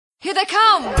Here they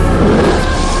come!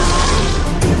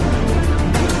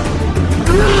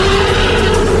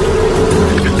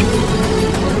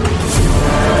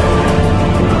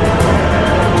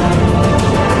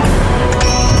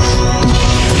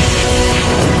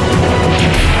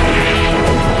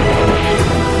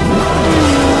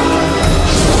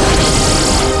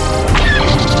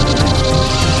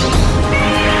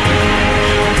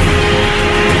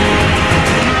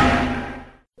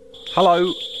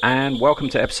 Hello and welcome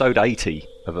to episode 80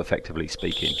 of Effectively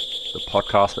Speaking, the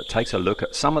podcast that takes a look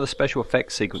at some of the special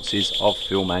effects sequences of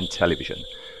film and television,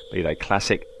 be they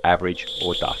classic, average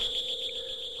or duff.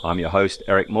 I'm your host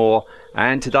Eric Moore,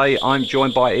 and today I'm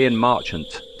joined by Ian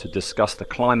Marchant to discuss the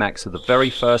climax of the very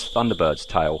first Thunderbirds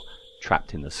tale,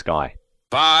 Trapped in the Sky.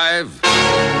 5,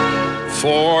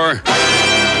 4,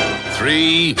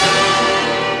 3,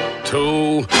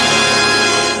 2,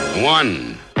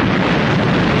 1.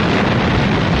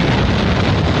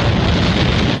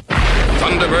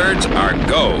 Thunderbirds are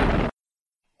go.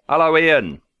 Hello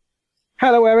Ian.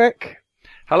 Hello Eric.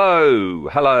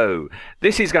 Hello.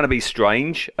 This is going to be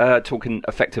strange, talking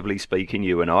Effectively Speaking,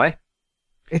 you and I.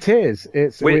 It is.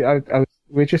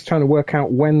 We're just trying to work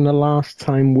out when the last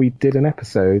time we did an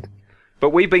episode.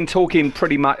 But we've been talking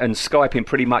pretty much and Skyping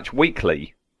pretty much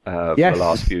weekly for the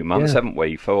last few months, haven't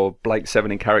we, for Blake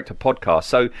 7 in Character podcast.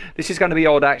 So this is going to be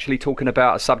odd actually talking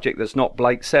about a subject that's not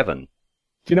Blake 7.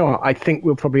 Do you know what? I think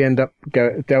we'll probably end up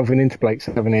delving into Blake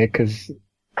 7 here because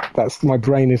my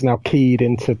brain is now keyed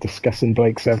into discussing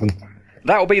Blake 7.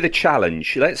 That'll be the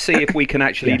challenge. Let's see if we can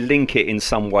actually link it in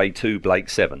some way to Blake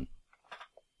 7.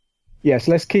 Yes,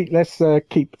 let's keep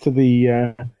to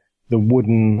the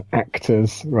wooden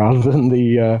actors rather than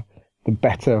the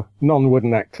better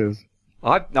non-wooden actors.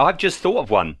 I've just thought of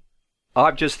one.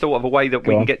 I've just thought of a way that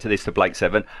we can get to this to Blake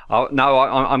 7. I'm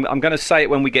going to say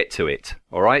it when we get to it.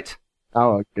 All right.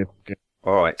 Oh, good.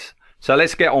 All right. So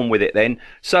let's get on with it then.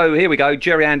 So here we go.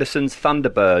 Jerry Anderson's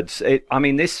Thunderbirds.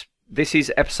 This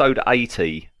is episode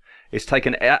 80. It's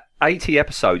taken 80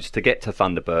 episodes to get to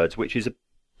Thunderbirds, which is a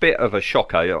bit of a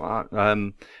shocker.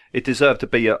 It deserved to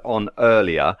be on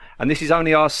earlier. And this is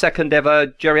only our second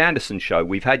ever Jerry Anderson show.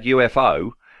 We've had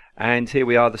UFO, and here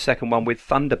we are, the second one with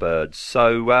Thunderbirds.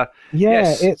 So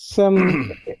yes. It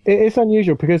is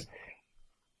unusual because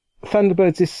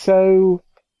Thunderbirds is so.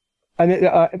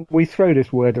 And we throw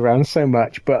this word around so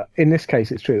much, but in this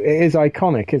case, it's true. It is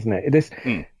iconic, isn't it? It is,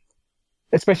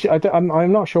 especially.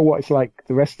 I'm not sure what it's like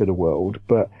the rest of the world,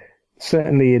 but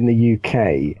certainly in the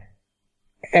UK,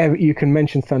 you can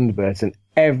mention Thunderbirds, and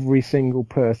every single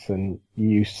person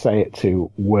you say it to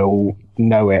will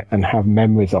know it and have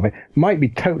memories of it. Might be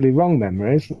totally wrong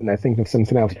memories, and they're thinking of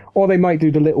something else, or they might do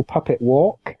the little puppet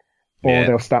walk, or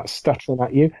they'll start stuttering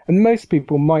at you, and most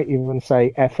people might even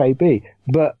say FAB,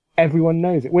 but everyone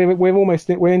knows it. We're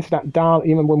into that Dalek.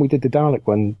 Even when we did the Dalek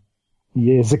one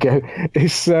years ago,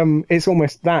 it's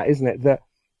almost that, isn't it? That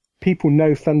people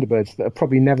know Thunderbirds that have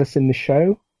probably never seen the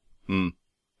show. And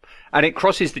it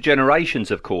crosses the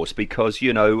generations, of course, because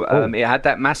it had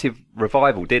that massive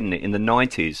revival, didn't it, in the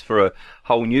 90s for a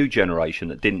whole new generation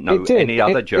that didn't know any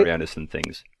other Jerry Anderson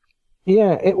things.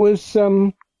 Yeah, it was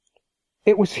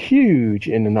huge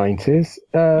in the 90s,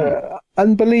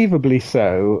 unbelievably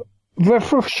so.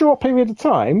 For a short period of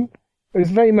time, it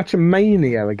was very much a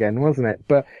mania again, wasn't it?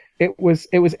 But it was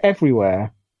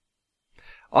everywhere.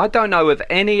 I don't know of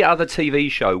any other TV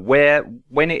show where,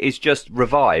 when it is just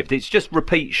revived, it's just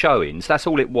repeat showings. That's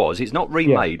all it was. It's not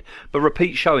remade, but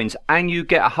repeat showings, and you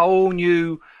get a whole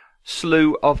new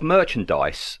slew of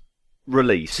merchandise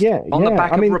released on the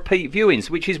back of repeat viewings,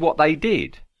 which is what they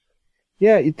did.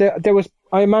 Yeah, there was.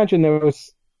 I imagine there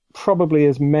was probably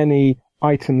as many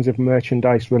items of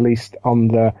merchandise released on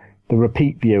the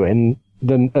repeat viewing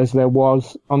as there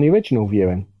was on the original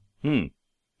viewing.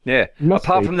 Yeah,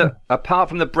 apart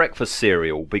from the breakfast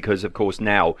cereal, because of course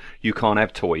now you can't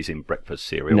have toys in breakfast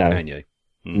cereal, can you?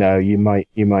 No, you might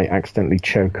accidentally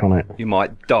choke on it. You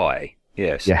might die.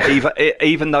 Yes,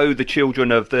 even though the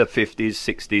children of the 50s,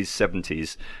 60s,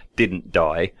 70s didn't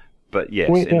die, but yes,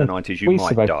 in the 90s you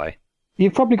might die.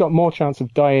 You've probably got more chance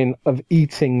of dying of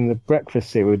eating the breakfast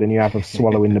cereal than you have of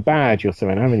swallowing the badge or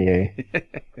something, haven't you?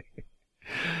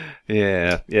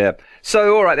 Yeah.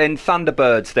 So, all right then,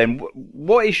 Thunderbirds then.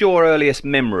 What is your earliest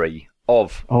memory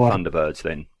of Thunderbirds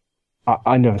then?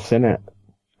 I never seen it.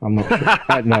 I'm not sure.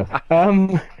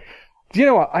 No. Do you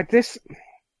know what? This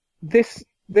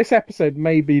episode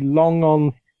may be long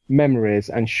on memories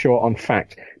and short on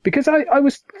fact, because I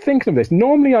was thinking of this.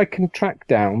 Normally I can track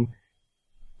down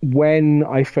when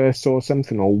I first saw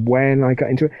something or when I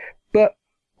got into it. But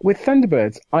with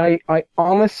Thunderbirds, I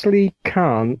honestly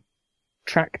can't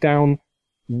track down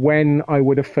when I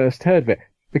would have first heard of it,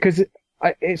 because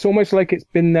it's almost like it's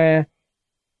been there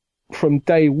from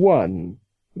day one.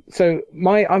 So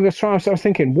I was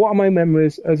thinking, what are my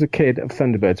memories as a kid of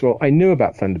Thunderbirds? Well, I knew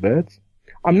about Thunderbirds.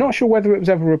 I'm not sure whether it was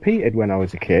ever repeated when I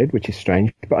was a kid, which is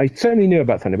strange, but I certainly knew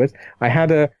about Thunderbirds. I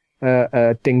had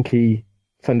a dinky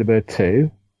Thunderbird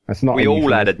 2. That's not. We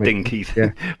all had a dinky.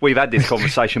 Yeah. We've had this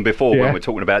conversation before Yeah. when we're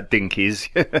talking about dinkies.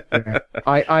 Yeah.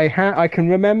 I can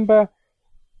remember,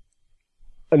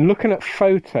 and looking at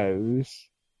photos,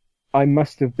 I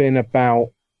must have been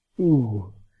about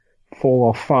 4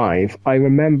 or 5. I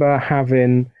remember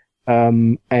having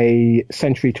a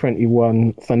Century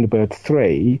 21 Thunderbird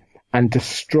 3 and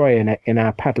destroying it in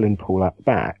our paddling pool at the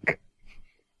back.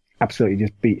 Absolutely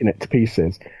just beating it to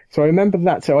pieces. So I remember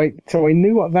that. So I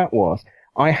knew what that was.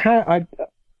 I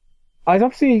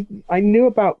knew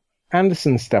about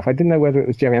Anderson stuff. I didn't know whether it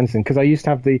was Jerry Anderson, because I used to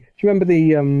have do you remember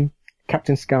the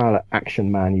Captain Scarlet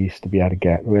Action Man you used to be able to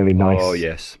get? Really nice. Oh,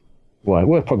 yes. Well,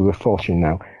 we're probably a fortune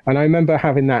now. And I remember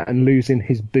having that and losing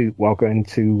his boot while going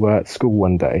to school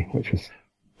one day, which was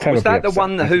terribly Was that the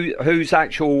upsetting. one whose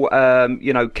actual,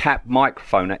 cap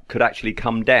microphone could actually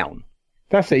come down?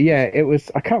 That's it, yeah. It was,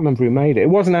 I can't remember who made it. It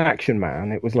wasn't Action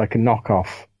Man. It was like a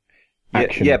knockoff.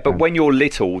 Action Yeah, but Man. when you're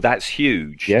little, that's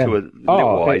huge. Yeah. To a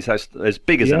little eyes, that's as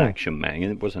big as an Yeah. Action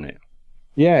Man, wasn't it?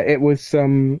 Yeah, it was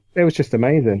just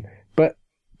amazing. But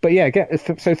yeah,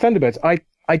 so Thunderbirds,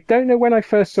 I don't know when I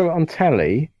first saw it on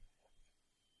telly.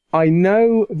 I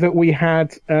know that we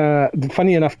had,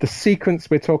 funny enough, the sequence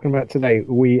we're talking about today,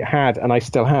 we had, and I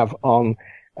still have, on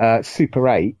Super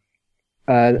 8,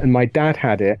 and my dad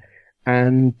had it,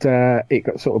 and it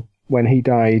got sort of, when he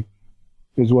died,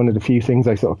 it was one of the few things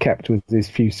I sort of kept with these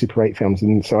few Super 8 films,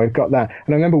 and so I've got that.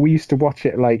 And I remember we used to watch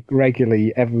it like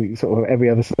regularly every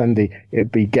other Sunday.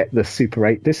 It'd be get the Super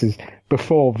 8. This is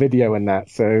before video and that,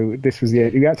 so this was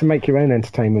you had to make your own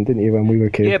entertainment, didn't you, when we were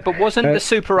kids? Yeah, but wasn't the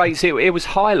Super 8s? It was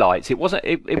highlights. It wasn't.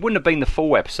 It wouldn't have been the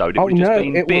full episode. It would have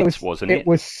just been bits, wasn't it? It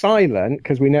was silent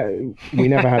because we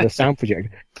never had a sound projector,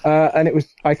 and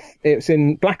it's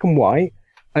in black and white,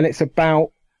 and it's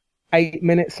about 8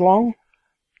 minutes long.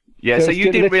 Yeah, so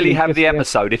you didn't really have the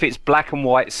episode. If it's black and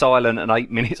white, silent, and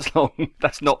 8 minutes long,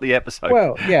 that's not the episode.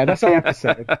 Well, yeah, that's the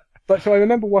episode. But so I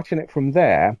remember watching it from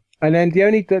there, and then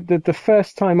the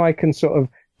first time I can sort of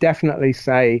definitely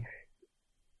say,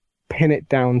 pin it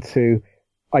down to,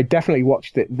 I definitely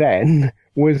watched it then,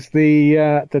 was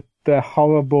the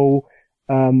horrible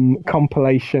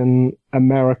compilation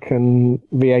American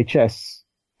VHS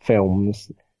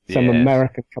films. Some Yes.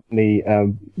 American company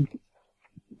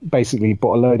basically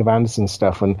bought a load of Anderson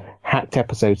stuff and hacked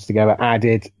episodes together,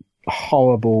 added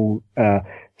horrible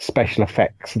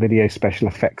video special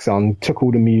effects on, took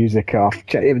all the music off.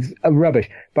 It was rubbish.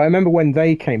 But I remember when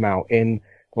they came out in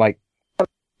like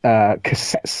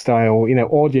cassette style,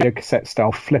 audio cassette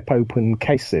style flip open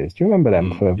cases. Do you remember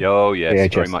them? Oh, yes,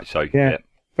 VHS? very much so. Yeah.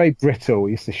 Very brittle.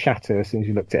 It used to shatter as soon as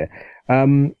you looked at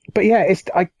it. But yeah,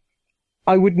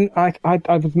 I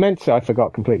was meant to, I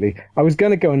forgot completely. I was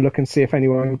going to go and look and see if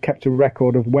anyone kept a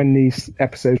record of when these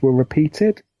episodes were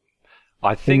repeated.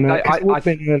 I think it would have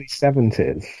been early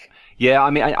 70s. Yeah,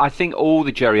 I mean, I think all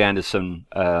the Jerry Anderson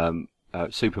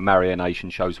Super Mario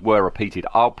Nation shows were repeated.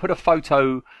 I'll put a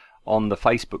photo on the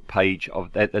Facebook page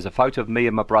there's a photo of me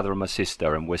and my brother and my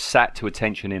sister, and we're sat to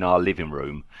attention in our living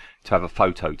room to have a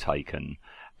photo taken.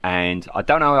 And I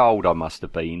don't know how old I must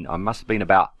have been. I must have been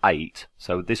about 8.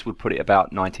 So this would put it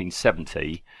about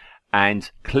 1970.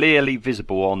 And clearly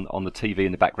visible on the TV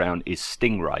in the background is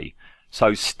Stingray.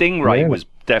 So Stingray was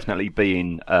definitely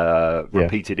being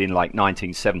repeated in like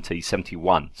 1970,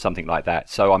 71, something like that.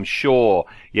 So I'm sure,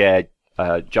 Joe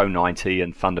 90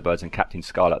 and Thunderbirds and Captain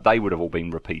Scarlet, they would have all been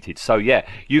repeated. So yeah,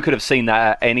 you could have seen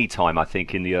that at any time, I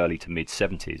think, in the early to mid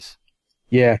 70s.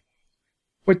 Yeah.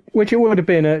 Which it would have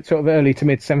been at sort of early to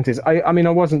mid 70s. I mean,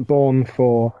 I wasn't born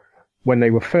for when they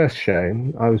were first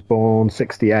shown. I was born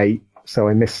 68, so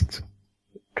I missed,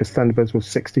 because Thunderbirds was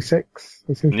 66,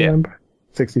 I seem to remember.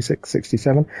 66,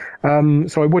 67.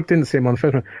 So I didn't see him on the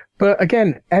first one. But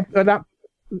again,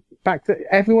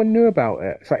 everyone knew about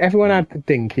it. So everyone had the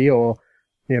Dinky, or,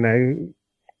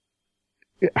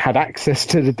 had access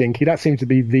to the Dinky. That seemed to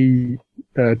be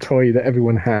the toy that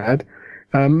everyone had.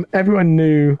 Everyone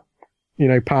knew,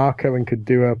 Parker, and could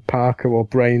do a Parker or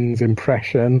Brains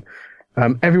impression.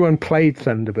 Everyone played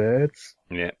Thunderbirds.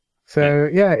 Yeah. So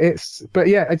it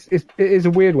is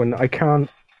a weird one. I can't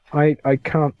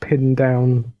pin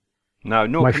down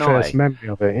my first memory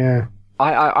of it. Yeah.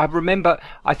 I remember.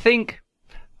 I think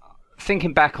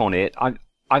thinking back on it,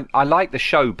 I like the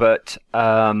show, but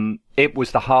it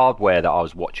was the hardware that I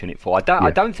was watching it for.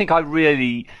 I don't think I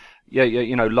really,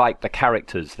 like the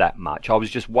characters that much. I was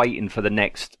just waiting for the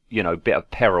next, bit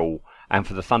of peril and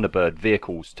for the Thunderbird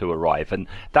vehicles to arrive. And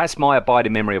that's my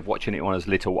abiding memory of watching it when I was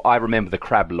little. I remember the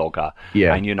crab logger.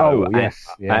 Yeah.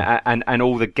 And, and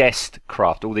all the guest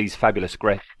craft, all these fabulous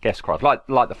guest craft, like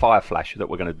the Fire Flash that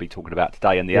we're going to be talking about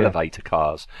today, and the elevator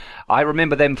cars. I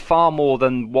remember them far more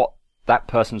than what that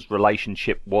person's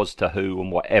relationship was to who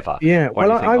and whatever. Yeah,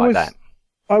 well,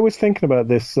 I was thinking about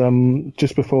this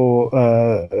just before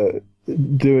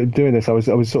doing this. I was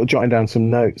sort of jotting down some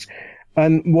notes,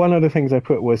 and one of the things I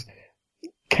put was,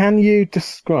 can you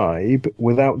describe,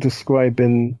 without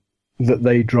describing that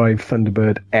they drive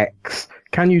Thunderbird X,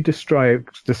 can you describe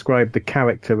the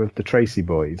character of the Tracy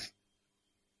boys?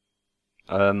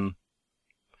 Well,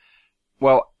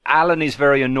 Alan is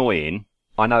very annoying.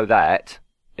 I know that.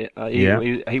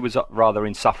 He was rather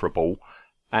insufferable,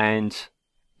 and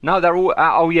no, they're all.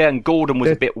 And Gordon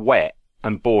was a bit wet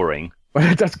and boring.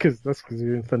 Well, that's because he was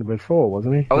in Thunderbird 4,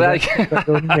 wasn't he? Oh,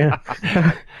 yeah.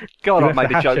 God, I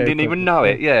made a joke. Didn't even know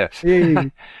it. Yeah.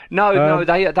 No,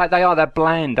 they are. They're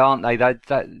bland, aren't they?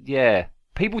 Yeah.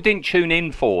 People didn't tune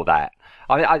in for that.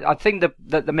 I think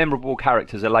that the memorable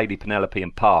characters are Lady Penelope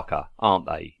and Parker, aren't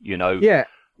they? Yeah,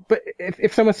 but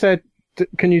if someone said,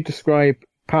 "Can you describe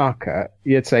Parker?"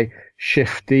 you'd say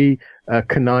shifty,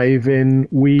 conniving,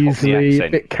 Weasley, a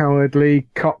bit cowardly,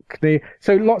 Cockney.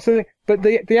 So lots of things. But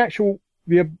the actual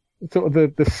sort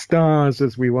of the stars,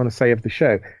 as we want to say, of the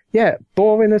show,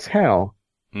 boring as hell.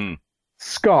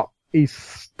 Scott, he's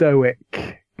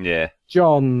stoic. Yeah.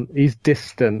 John, he's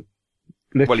distant.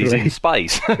 Literally. Well, he's in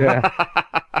space. Yeah.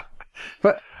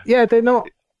 But they're not.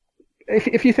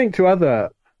 If you think to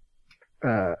other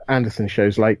Anderson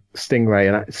shows like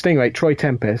Stingray, Troy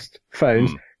Tempest,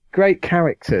 Phones, great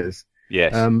characters.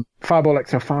 Yes. Fireball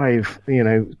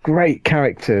XL5, great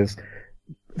characters.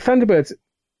 Thunderbirds,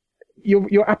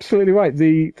 you're absolutely right.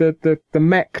 The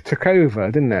mech took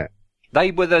over, didn't it?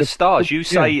 They were the stars. You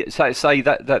say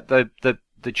that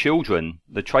the children,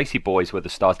 the Tracy boys, were the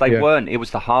stars. They weren't. It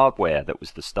was the hardware that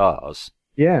was the stars.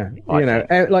 Yeah, like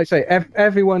I say,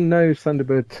 everyone knows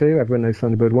Thunderbird 2, everyone knows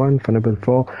Thunderbird 1, Thunderbird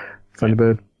 4,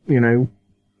 Thunderbird,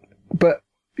 but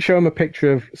show them a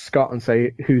picture of Scott and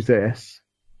say, who's this?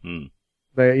 You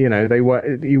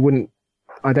wouldn't,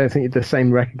 I don't think the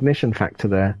same recognition factor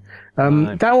there.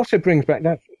 That also brings back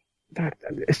that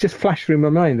it's just flashed through my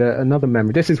mind another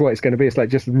memory. This is what it's going to be. It's like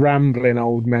just rambling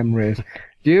old memories.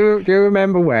 Do you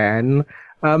remember when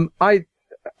I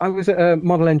was at a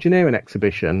model engineering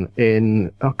exhibition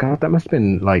in, that must have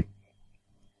been like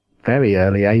very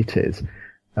early 80s.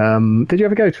 Did you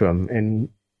ever go to them in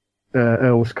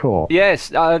Earl's Court?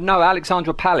 Yes. No,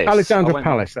 Alexandra Palace. Palace,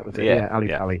 that was it. Yeah, Ali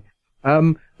Pali.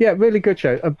 Really good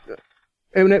show.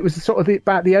 And it was sort of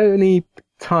about the only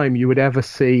time you would ever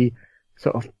see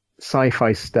sort of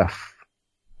sci-fi stuff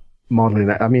modelling.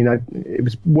 I mean, it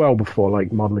was well before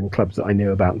like modelling clubs that I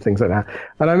knew about and things like that.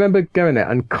 And I remember going there,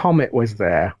 and Comet was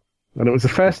there, and it was the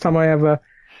first time I ever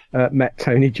met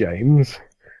Tony James.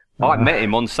 I met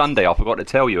him on Sunday. I forgot to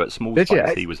tell you at Small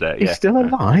Space. He was there. He's still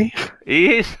alive.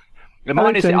 He is.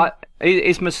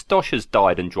 His moustache has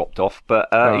died and dropped off, but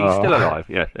he's still alive.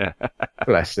 Yeah.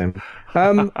 Bless him.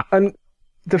 And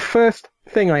the first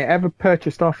thing I ever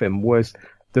purchased off him was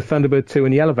the Thunderbird 2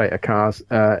 and the elevator cars.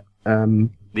 The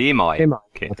Imai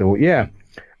kit. Yeah.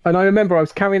 And I remember I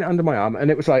was carrying it under my arm, and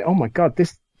it was like, oh my God,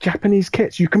 this Japanese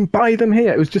kits, you can buy them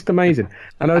here. It was just amazing.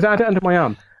 And I had it under my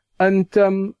arm. And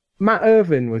Matt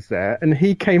Irvin was there, and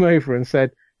he came over and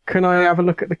said, can I have a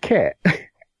look at the kit?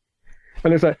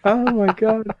 And it was like, oh my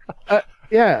God.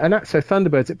 And that's so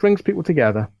Thunderbirds, it brings people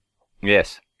together.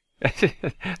 Yes.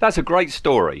 That's a great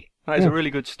story. That is a really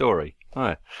good story. All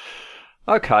right.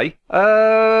 Okay.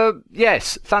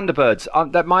 Yes, Thunderbirds.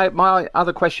 My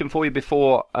other question for you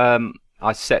before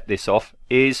I set this off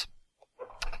is,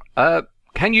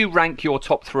 can you rank your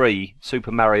top 3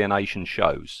 Super Mario Nation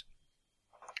shows?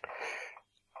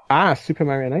 Super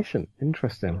Mario Nation.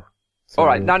 Interesting. So, all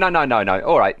right. No.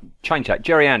 All right. Change that.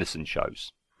 Jerry Anderson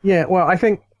shows. Yeah, well, I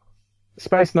think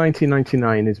Space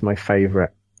 1999 is my favourite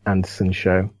Anderson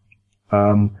show.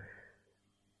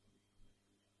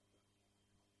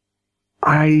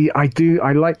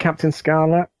 I like Captain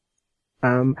Scarlet.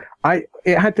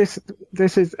 It had this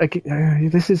is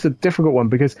a difficult one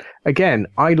because again,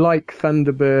 I like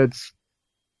Thunderbirds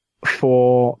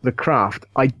for the craft.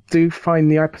 I do find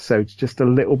the episodes just a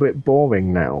little bit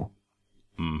boring now.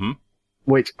 Mm-hmm.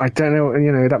 Which I don't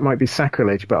know, that might be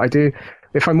sacrilege, but I do,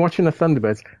 if I'm watching the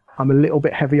Thunderbirds, I'm a little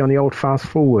bit heavy on the old fast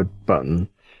forward button.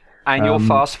 And you're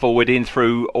fast forwarding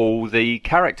through all the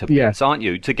character bits, aren't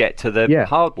you, to get to the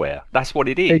hardware? That's what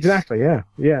it is. Exactly. Yeah.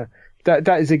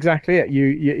 That is exactly it.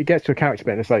 You get to a character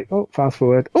bit and it's like, oh, fast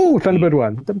forward. Oh, Thunderbird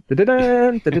 1.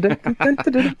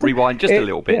 Rewind just a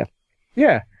little bit.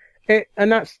 Yeah.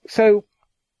 And that's so.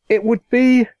 It would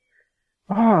be.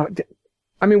 I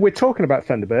mean, we're talking about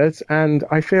Thunderbirds, and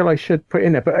I feel I should put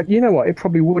in there. But you know what? It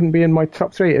probably wouldn't be in my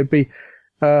top 3. It'd be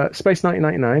Space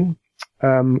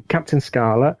 1999, Captain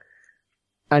Scarlet,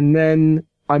 and then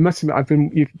I must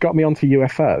admit, you've got me onto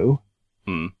UFO.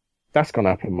 That's gone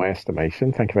up in my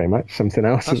estimation. Thank you very much. Something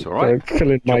else That's all right.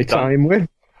 Filling my time with.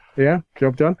 Yeah,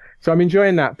 job done. So I'm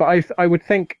enjoying that. But I would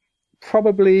think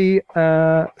probably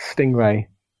Stingray.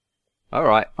 All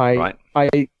right.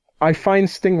 I find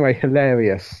Stingray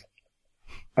hilarious.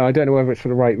 I don't know whether it's for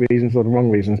the right reasons or the wrong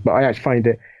reasons, but I actually find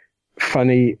it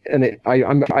funny, and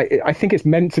I think it's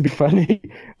meant to be funny,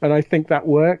 and I think that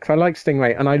works. I like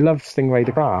Stingray, and I love Stingray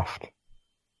the Craft.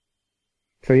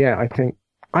 So yeah, I think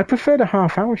I prefer the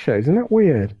half-hour shows. Isn't that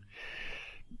weird?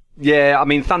 Yeah, I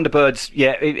mean Thunderbirds.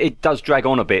 Yeah, it does drag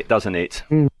on a bit, doesn't it?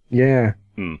 Yeah.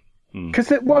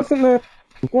 Because it wasn't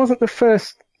the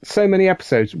first. So many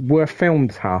episodes were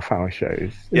filmed half-hour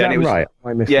shows. Is that right?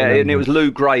 And it was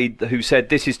Lou Gray who said,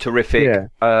 "This is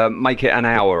terrific. Make it an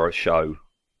hour a show."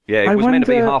 Yeah, it was meant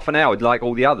to be half an hour, like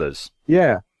all the others.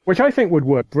 Yeah, which I think would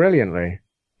work brilliantly.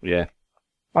 Yeah.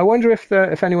 I wonder if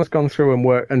anyone's gone through and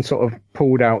worked and sort of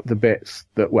pulled out the bits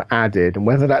that were added, and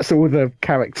whether that's all the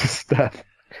character stuff.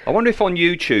 I wonder if on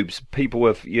YouTube people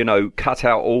have, cut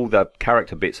out all the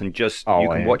character bits and just you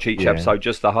can watch each episode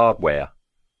just the hardware.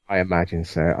 I imagine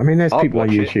so. I mean, there's people on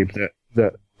YouTube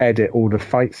that edit all the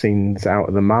fight scenes out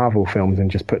of the Marvel films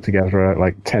and just put together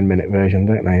a 10-minute version,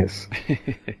 don't they? It's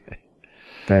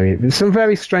there's some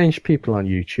very strange people on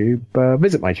YouTube.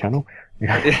 Visit my channel.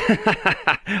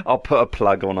 I'll put a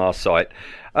plug on our site.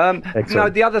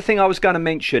 The other thing I was going to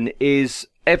mention is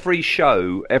every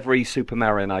Super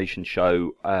Mario Nation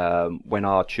show, when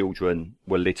our children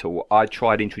were little, I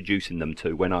tried introducing them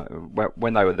to when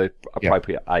they were the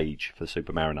appropriate age for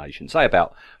Super Mario Nation, say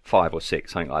about 5 or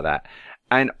 6, something like that.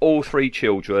 And all 3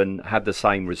 children had the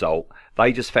same result.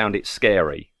 They just found it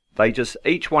scary. They just,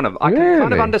 each one of them, I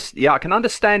can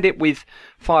understand it with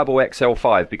Fireball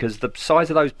XL5 because the size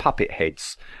of those puppet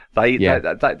heads, they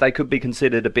could be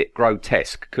considered a bit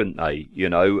grotesque, couldn't they?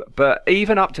 But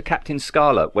even up to Captain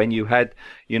Scarlet, when you had,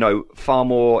 far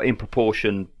more in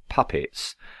proportion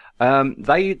puppets,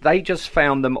 they just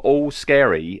found them all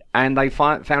scary, and they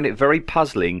found it very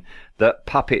puzzling that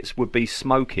puppets would be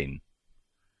smoking.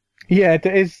 Yeah, it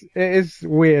is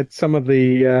weird. Some of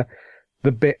the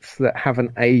bits that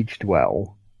haven't aged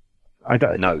well. I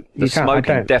don't. No, the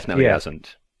smoking definitely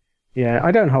hasn't. Yeah,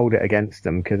 I don't hold it against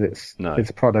them because it's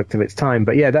a product of its time.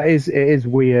 But yeah, it is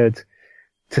weird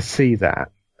to see that.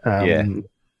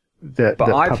 That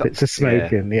puppets are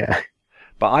smoking. Yeah.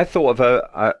 But I thought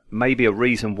of maybe a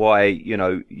reason why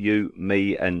you,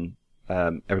 me, and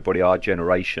everybody our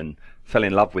generation fell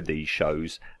in love with these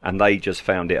shows, and they just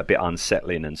found it a bit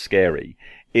unsettling and scary.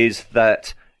 Is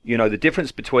that the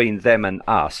difference between them and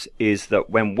us is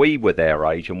that when we were their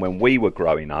age and when we were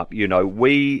growing up,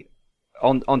 we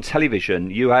on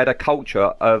television, you had a culture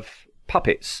of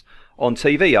puppets on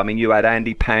TV. I mean, you had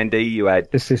Andy Pandy, you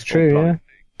had this is true,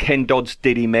 Ken Dodd's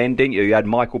Diddy Men, didn't you? You had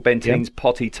Michael Bentine's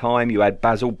Potty Time, you had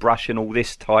Basil Brush and all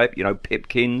this type,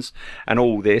 Pipkins and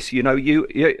all this.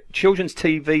 Children's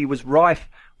TV was rife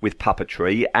with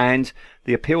puppetry, and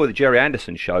the appeal of the Jerry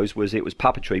Anderson shows was it was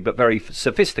puppetry, but very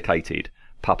sophisticated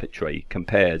puppetry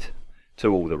compared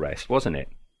to all the rest, wasn't it?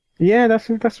 Yeah, that's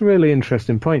a really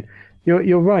interesting point.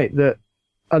 You're right that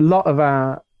a lot of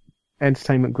our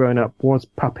entertainment growing up was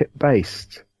puppet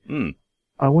based.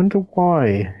 I wonder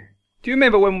why. Do you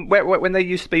remember when there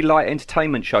used to be light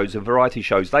entertainment shows and variety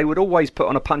shows? They would always put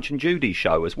on a Punch and Judy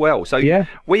show as well. So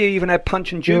we even had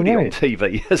Punch and Judy on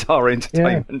TV as our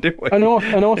entertainment, didn't we? And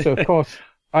also, of course,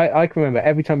 I can remember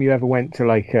every time you ever went to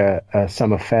a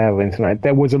summer fair or anything like that,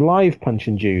 there was a live Punch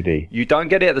and Judy. You don't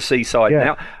get it at the seaside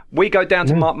now. We go down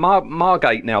to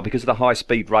Margate now because of the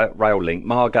high-speed rail link.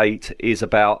 Margate is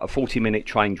about a 40-minute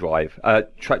train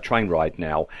ride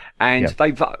now, and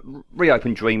they've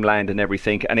reopened Dreamland and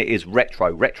everything, and it is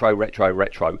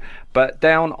retro. But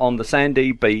down on the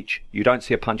sandy beach, you don't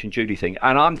see a Punch and Judy thing,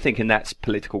 and I'm thinking that's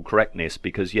political correctness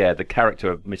because the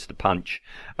character of Mr. Punch,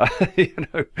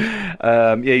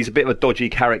 he's a bit of a dodgy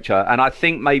character, and I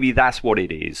think maybe that's what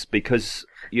it is because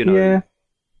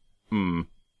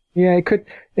Yeah,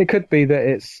 it could be that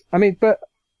it's. I mean, but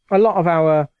a lot of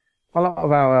our a lot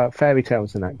of our fairy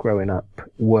tales and that growing up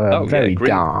were very Grimm.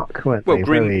 dark, weren't Well,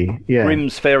 they?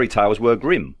 Grimm's fairy tales were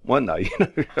grim, weren't they?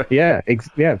 Yeah,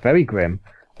 very grim.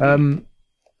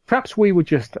 Perhaps we were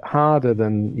just harder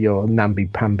than your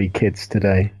namby-pamby kids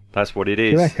today. That's what it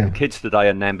is. Kids today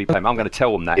are namby-pamby. I'm going to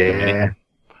tell them that in a minute.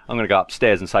 I'm going to go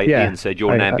upstairs and say, Ian said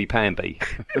you're namby-pamby.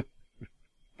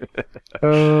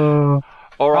 All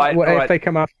right. If they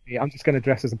come after me, I'm just going to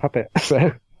dress as a puppet.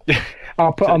 So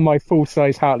I'll put on my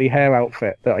full-size Hartley Hare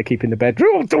outfit that I keep in the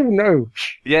bedroom. Oh, no.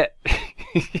 Yeah.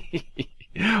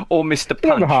 Or Mr.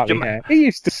 Punch. Hartley Hare. He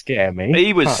used to scare me.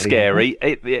 He was scary.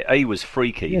 He was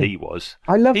freaky. Yeah. He was.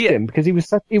 I loved him because he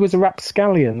was a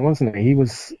rapscallion, wasn't he? He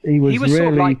was really, sort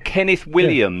of like Kenneth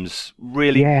Williams,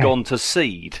 really gone to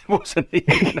seed, wasn't he?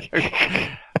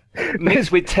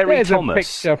 Mixed with Terry Thomas.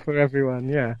 There's a picture for everyone.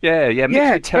 Yeah.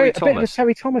 Mixed with Terry Thomas. A bit of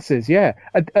Terry Thomas's. Yeah.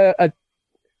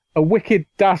 A wicked,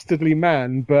 dastardly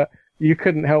man, but you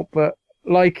couldn't help but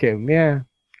like him. Yeah.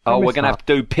 Oh, we're going to have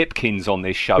to do Pipkins on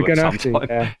this show at some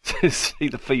time to see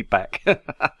the feedback.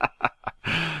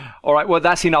 All right, well,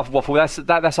 that's enough waffle. That's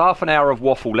half an hour of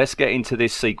waffle. Let's get into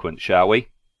this sequence, shall we?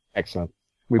 Excellent.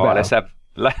 All right,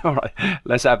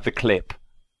 let's have the clip.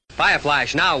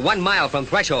 Fireflash now 1 mile from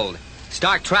threshold.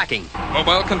 Start tracking.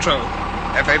 Mobile control.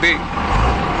 FAB.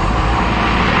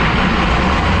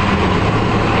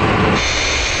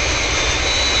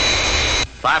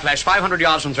 Fireflash 500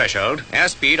 yards from threshold.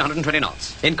 Airspeed 120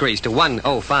 knots. Increase to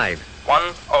 105.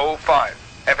 105.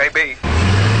 FAB.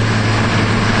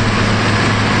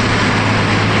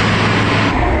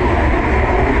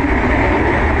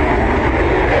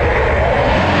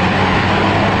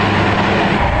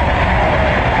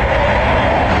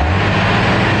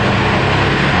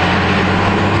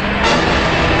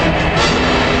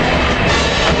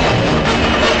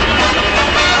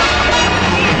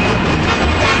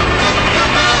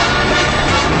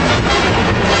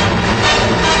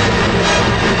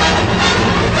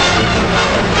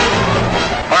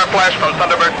 Flash from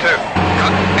Thunderbird 2.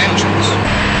 Cut engines.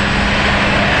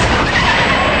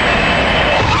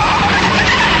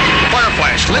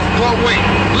 Fireflash, lift port wing.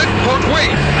 Lift port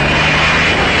wing.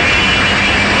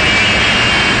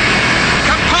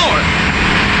 Cut power.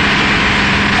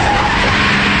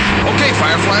 Okay,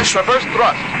 Fireflash, reverse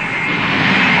thrust.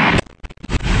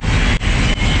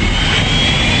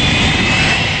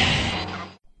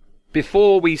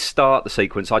 Before we start the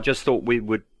sequence, I just thought we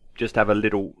would just have a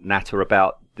little natter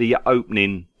about the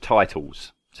opening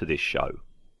titles to this show.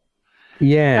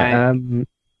 Yeah,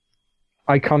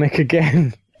 iconic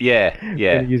again. Yeah.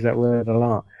 I use that word a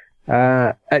lot.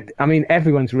 I mean,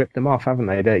 everyone's ripped them off, haven't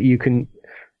they? They use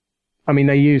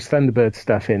Thunderbird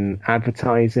stuff in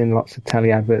advertising, lots of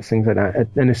telly adverts, things like that.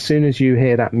 And as soon as you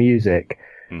hear that music,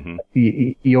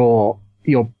 you're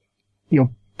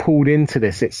pulled into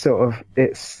this. It's sort of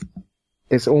it's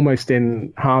almost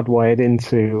hardwired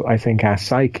into, I think, our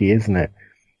psyche, isn't it?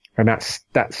 And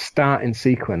that starting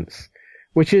sequence,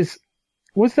 was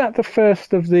that the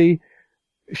first of the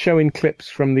showing clips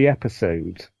from the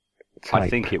episode type? I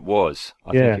think it was.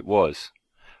 I think it was.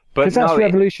 But that's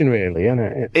revolutionary, really, isn't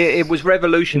it? It was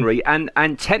revolutionary, and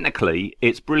technically,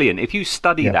 it's brilliant. If you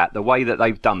study that, the way that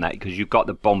they've done that, because you've got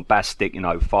the bombastic,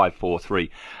 5, 4,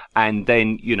 3, and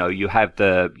then, you have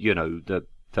the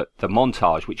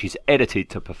montage, which is edited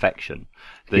to perfection.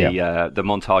 The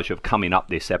montage of coming up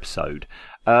this episode.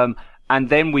 And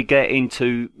then we get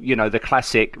into, the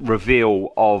classic reveal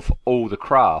of all the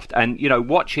craft. And,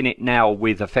 watching it now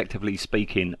with effectively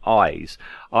speaking eyes,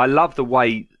 I love the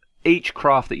way each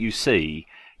craft that you see,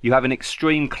 you have an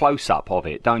extreme close-up of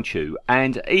it, don't you?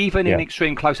 And even in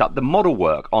extreme close-up, the model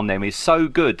work on them is so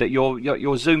good that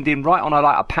you're zoomed in right on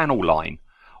a panel line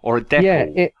or a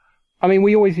decal. Yeah,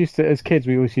 we always used to, as kids,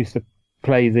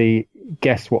 play the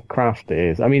guess what craft it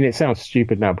is. I mean, it sounds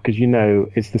stupid now because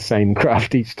it's the same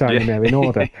craft each time and they're in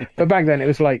order. But back then it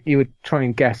was like you would try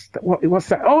and guess, what's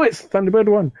that? Oh, it's Thunderbird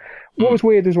 1. What was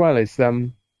weird as well is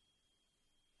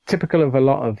typical of a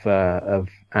lot of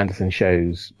Anderson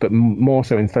shows, but more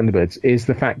so in Thunderbirds, is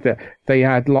the fact that they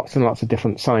had lots and lots of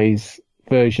different size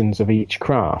versions of each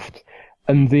craft,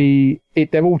 and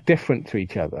they're all different to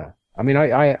each other. I mean,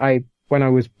 I when I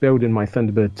was building my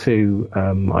Thunderbird 2,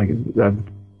 I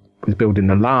was building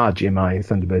the large in my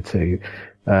Thunderbird 2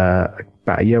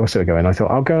 about a year or so ago, and I thought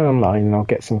I'll go online and I'll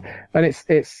get some. And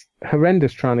it's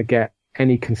horrendous trying to get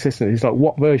any consistency. It's like,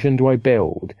 what version do I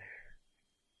build?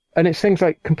 And it's things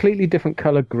like completely different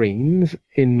color greens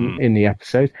in the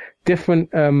episode, different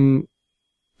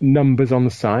numbers on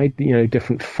the side,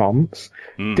 different fonts,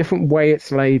 different way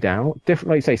it's laid out,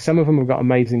 different. Like you say, some of them have got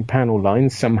amazing panel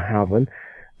lines, some haven't.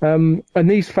 And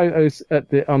these photos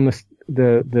on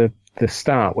the the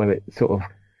start where it sort of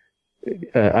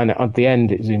and at the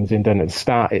end it zooms in. Then at the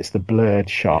start it's the blurred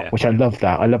shot, which I love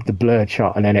that. I love the blurred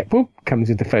shot, and then it comes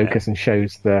into focus and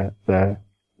shows the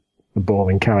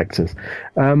boring characters.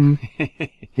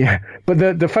 Yeah, but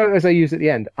the photos they use at the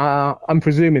end are, I'm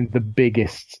presuming, the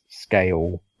biggest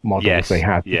scale models they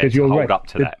have, because you're right. Up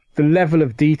to that. The level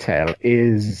of detail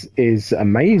is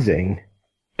amazing.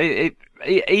 It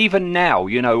even now,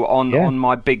 on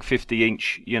my big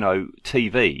 50-inch,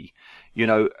 TV,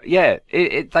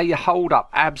 they hold up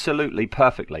absolutely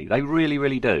perfectly. They really,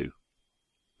 really do.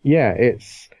 Yeah,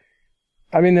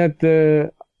 I mean,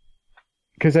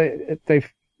 because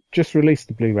they've just released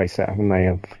the Blu-ray set, haven't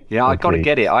they? Yeah, I've got to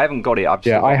get it. I haven't got it.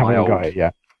 I haven't got it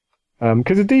yet.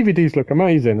 Because the DVDs look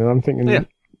amazing, and I'm thinking,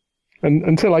 and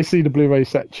until I see the Blu-ray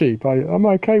set cheap, I'm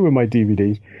okay with my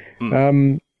DVDs.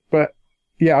 But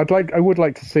yeah, I would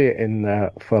like to see it in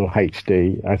full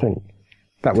HD. I think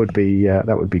that would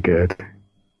be good.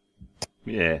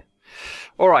 Yeah.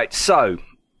 All right. So,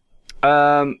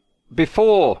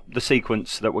 before the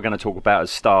sequence that we're going to talk about has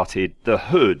started, the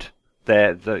Hood,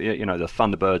 the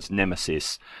Thunderbirds'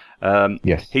 nemesis.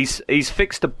 Yes. He's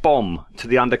fixed a bomb to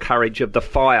the undercarriage of the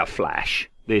Fireflash,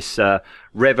 this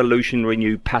revolutionary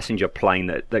new passenger plane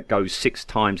that goes 6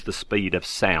 times the speed of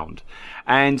sound.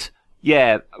 And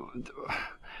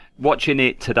watching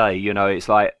it today, it's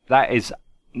like, that is,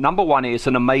 number one, it's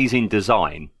an amazing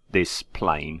design, this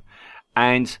plane,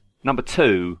 and number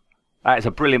two, that is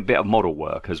a brilliant bit of model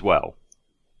work as well.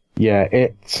 Yeah,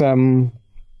 it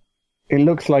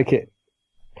looks like it.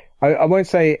 I won't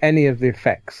say any of the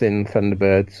effects in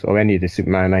Thunderbirds or any of the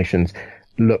Superman animations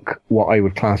look what I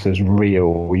would class as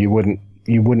real. You wouldn't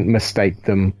mistake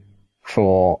them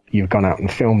for, you've gone out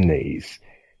and filmed these.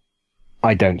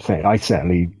 I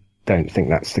certainly don't think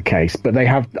that's the case. But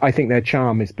I think their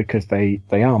charm is because they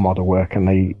are model work, and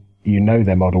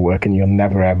they're model work, and you'll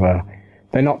never ever.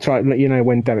 They're not trying.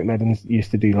 When Derek Meddens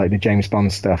used to do like the James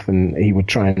Bond stuff, and he would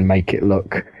try and make it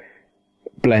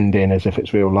blend in as if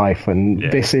it's real life, and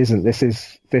this isn't. This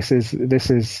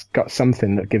is got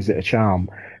something that gives it a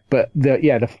charm. But the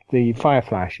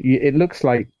Fireflash, it looks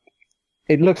like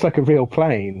a real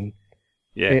plane.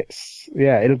 Yeah,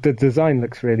 the design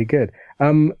looks really good.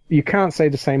 You can't say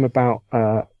the same about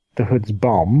the Hood's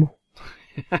bomb,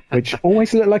 which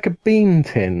always looked like a bean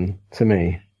tin to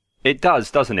me. It does,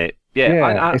 doesn't it?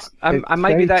 Yeah, and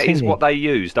maybe that is what they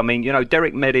used. I mean,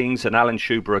 Derek Meddings and Alan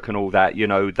Shubrick and all that,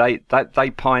 they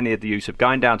pioneered the use of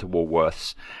going down to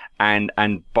Woolworths and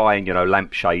buying,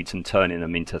 lampshades and turning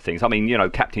them into things. I mean,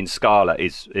 Captain Scarlet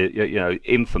is,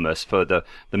 infamous for the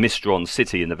Mistron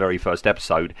City in the very first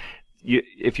episode.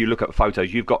 If you look at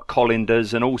photos, you've got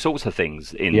colanders and all sorts of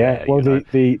things in there. Yeah, well,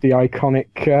 the iconic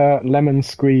lemon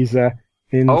squeezer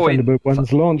in Thunderbird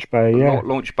 1's launch bay. Yeah,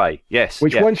 launch bay. Yes,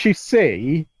 which once you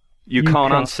see, you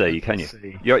can't unsee, can you?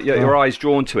 Your eyes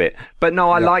drawn to it. But no,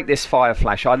 I like this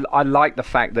Fireflash. I like the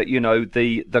fact that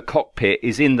the cockpit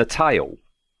is in the tail.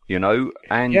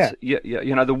 And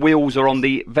the wheels are on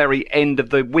the very end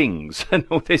of the wings and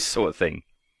all this sort of thing.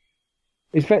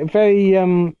 It's very, very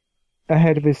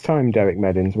ahead of his time, Derek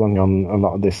Meddings, on a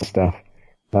lot of this stuff.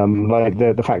 Like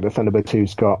the fact that Thunderbird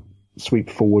 2's got sweep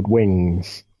forward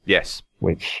wings. Yes.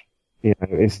 Which,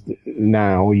 is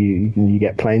now you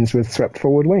get planes with swept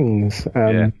forward wings.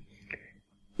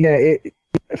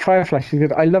 Fireflash is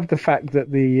good. I love the fact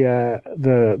that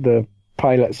the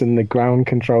pilots and the ground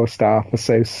control staff are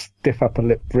so stiff upper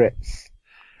lip Brits.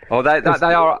 Oh, they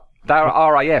are. They're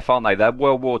RAF, aren't they? They're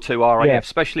World War II RAF,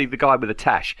 especially the guy with the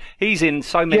tash. He's in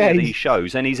so many of these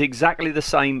shows, and he's exactly the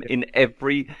same in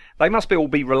every. They must all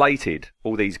be related,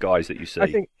 all these guys that you see.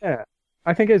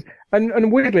 I think it's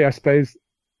and weirdly, I suppose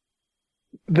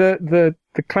the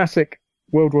classic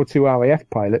World War II RAF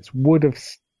pilots would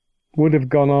have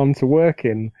gone on to work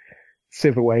in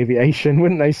civil aviation,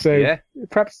 wouldn't they? So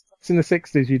perhaps in the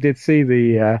 60s, you did see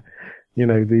the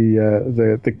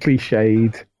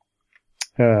cliched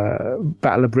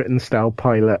Battle of Britain style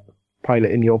pilot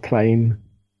in your plane.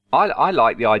 I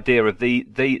like the idea of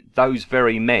those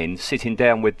very men sitting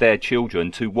down with their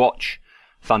children to watch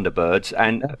Thunderbirds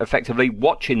and effectively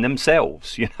watching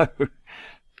themselves,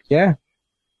 Yeah.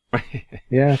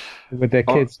 Yeah, with their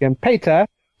kids going, Peter,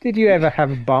 did you ever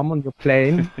have a bomb on your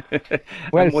plane?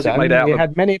 Well, was it made out of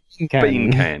had many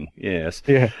bean can, yes.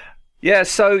 Yeah. Yeah,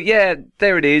 so,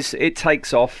 there it is. It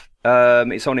takes off.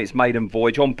 It's on its maiden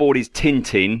voyage. On board is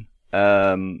Tintin,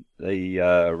 there's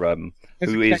a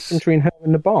connection between her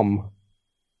and the bomb.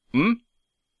 Hmm?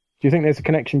 Do you think there's a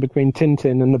connection between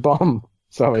Tintin and the bomb?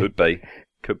 Sorry.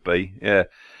 Could be, yeah.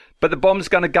 But the bomb's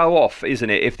going to go off, isn't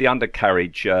it, if the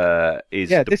undercarriage is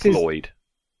deployed?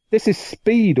 This is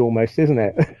Speed almost, isn't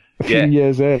it? A few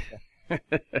years earlier.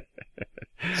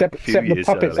 Except the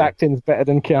puppets acting's better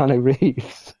than Keanu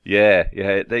Reeves. Yeah,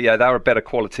 they're a better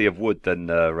quality of wood than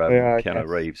Keanu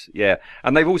Reeves. Yeah,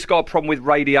 and they've also got a problem with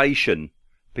radiation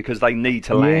because they need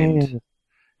to land.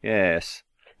 Yes.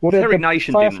 Well, Terry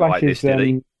Nation didn't write this, did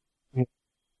he?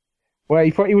 Well,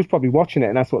 he was probably watching it,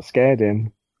 and that's what scared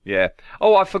him. Yeah.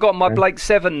 Oh, I forgot my Blake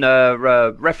 7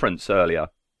 reference earlier.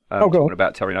 Talking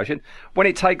about Terry Nation. When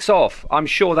it takes off, I'm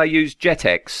sure they use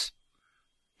Jetex.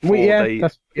 They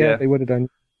would have done.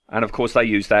 And of course, they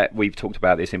use that. We've talked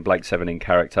about this in Blake 7 in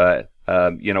character.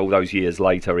 All those years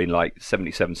later, in like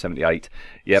 77, 78.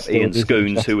 Yep, Ian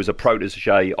Scoons, who was a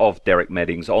protege of Derek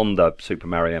Meddings on the Super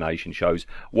Mario Nation shows,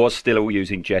 was still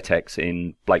using Jetex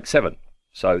in Blake 7.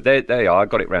 So there you are. I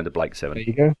got it round to Blake 7. There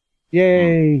you go.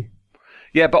 Yay!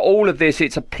 Yeah, but all of this,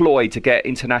 it's a ploy to get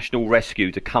International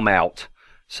Rescue to come out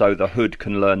so the Hood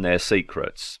can learn their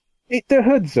secrets. The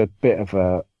Hood's a bit of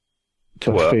a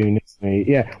buffoon, isn't he?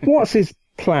 Yeah. What's his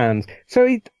plans?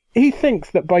 So he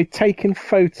thinks that by taking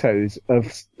photos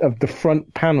of the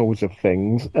front panels of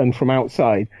things and from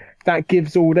outside, that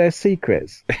gives all their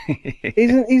secrets.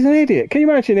 He's an idiot. Can you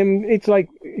imagine him? It's like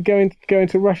going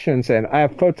to Russia and saying, "I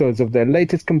have photos of their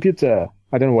latest computer."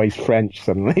 I don't know why he's French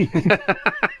suddenly.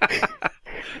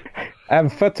 I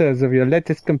have photos of your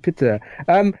latest computer.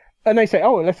 And they say,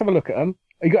 "Oh, let's have a look at them.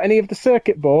 Have you got any of the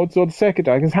circuit boards or the circuit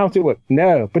diagrams? How does it work?"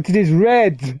 No, but it is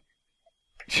red.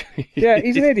 Yeah,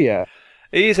 he's an idiot.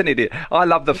 He is an idiot. I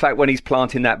love the fact when he's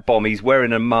planting that bomb, he's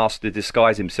wearing a mask to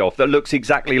disguise himself that looks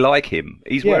exactly like him.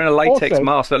 He's wearing a latex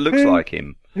mask that looks like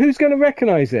him. Who's going to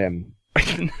recognise him?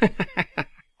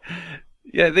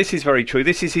 Yeah, this is very true.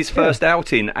 This is his first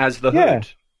outing as the Hood.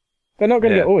 They're not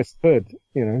going to go, it's Hood,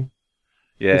 Yeah.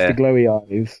 Just the glowy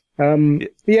eyes.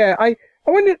 I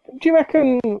wonder, do you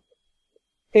reckon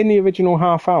in the original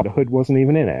half hour the Hood wasn't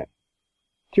even in it?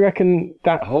 Do you reckon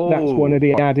that's one of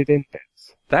the added in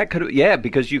bits? That could,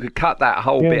 because you could cut that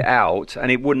whole bit out,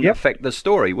 and it wouldn't affect the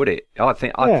story, would it? I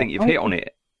think you've hit on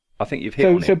it. I think you've hit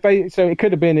on it. So it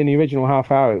could have been in the original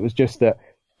half hour. It was just that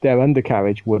their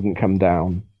undercarriage wouldn't come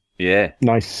down. Yeah.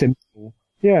 Nice, simple.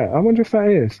 Yeah, I wonder if that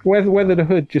is whether the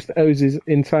Hood just owes his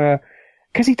entire,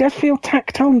 because he does feel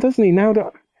tacked on, doesn't he? Now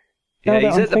that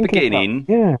he's at the beginning.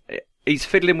 He's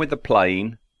fiddling with the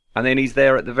plane, and then he's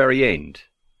there at the very end.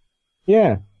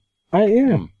 Yeah.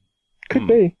 Could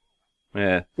be.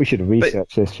 Yeah. We should have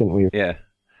researched this, shouldn't we? Yeah.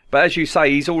 But as you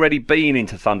say, he's already been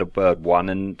into Thunderbird 1,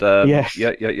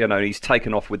 and he's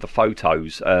taken off with the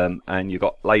photos, and you've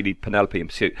got Lady Penelope in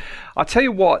pursuit. I tell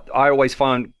you what, I always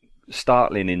find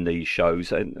startling in these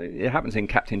shows, and it happens in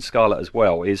Captain Scarlet as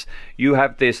well, is you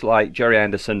have this like Jerry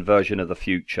Anderson version of the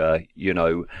future,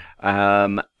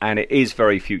 and it is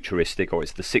very futuristic, or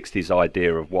it's the 60s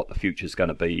idea of what the future's going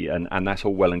to be, and that's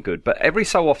all well and good. But every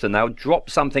so often they'll drop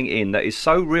something in that is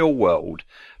so real world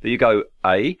that you go,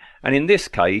 and in this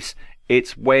case,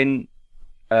 it's when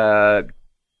Scott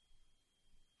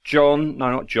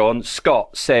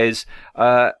says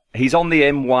he's on the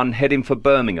M1 heading for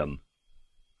Birmingham.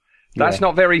 That's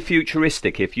not very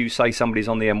futuristic if you say somebody's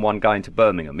on the M1 going to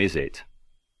Birmingham, is it?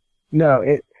 No.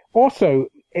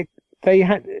 They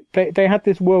had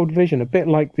this world vision, a bit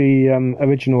like the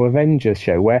original Avengers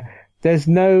show, where there's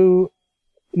no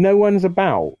one's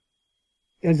about.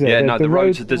 Is it? Yeah, the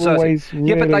roads are deserted.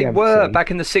 Really but they were back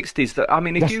in the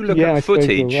 60s. If you look at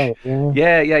footage,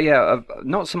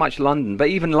 not so much London, but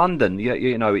even London,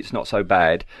 it's not so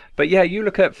bad. But you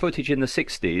look at footage in the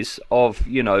 60s of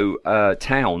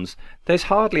towns. There's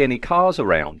hardly any cars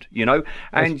around,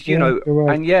 and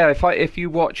if you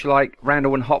watch like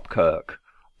Randall and Hopkirk,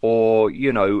 or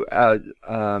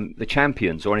the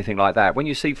Champions or anything like that, when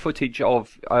you see footage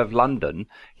of London,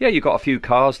 you've got a few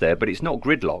cars there, but it's not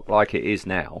gridlock like it is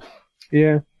now.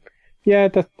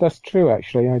 That's true,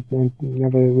 actually. I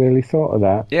never really thought of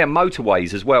that.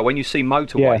 Motorways as well. When you see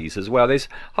motorways as well, there's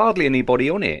hardly anybody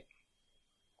on it.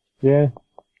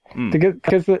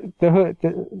 Because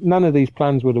none of these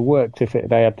plans would have worked if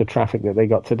they had the traffic that they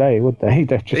got today, would they?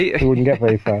 They wouldn't get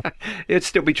very far. It'd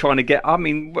still be trying to get.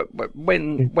 When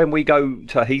we go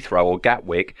to Heathrow or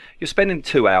Gatwick, you're spending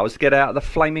 2 hours to get out of the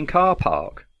flaming car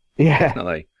park. Yeah,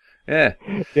 definitely. Yeah.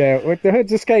 With the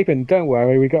Hood's escaping, don't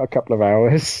worry, we got a couple of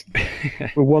hours.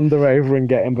 We'll wander over and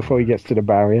get him before he gets to the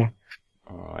barrier.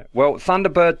 All right. Well,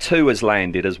 Thunderbird 2 has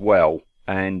landed as well.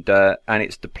 And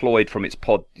it's deployed from its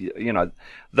pod,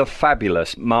 the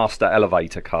fabulous Master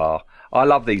elevator car. I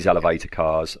love these elevator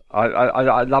cars.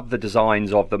 I love the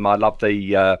designs of them. I love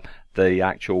the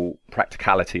actual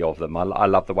practicality of them. I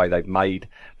love the way they've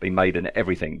been made and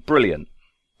everything. Brilliant.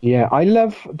 Yeah, I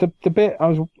love the bit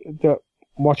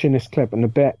watching this clip, and the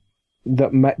bit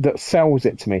that sells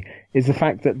it to me is the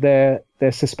fact that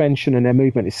their suspension and their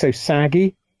movement is so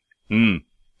saggy,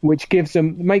 which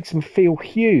makes them feel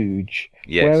huge.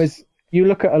 Yes. Whereas you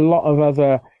look at a lot of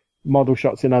other model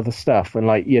shots in other stuff, and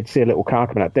like you'd see a little car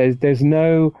coming out. There's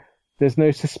no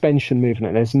suspension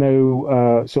movement. There's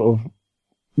no sort of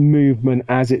movement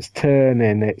as it's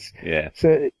turning.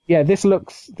 This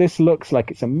looks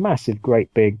like it's a massive,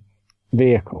 great big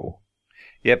vehicle.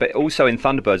 Yeah, but also in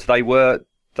Thunderbirds,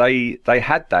 they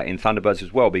had that in Thunderbirds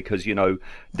as well, because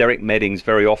Derek Meddings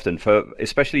very often,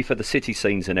 especially for the city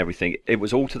scenes and everything, it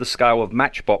was all to the scale of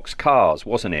Matchbox cars,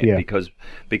 wasn't it? Yeah.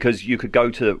 Because you could go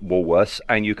to Woolworths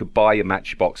and you could buy your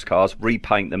Matchbox cars,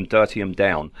 repaint them, dirty them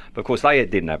down. But of course, they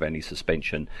didn't have any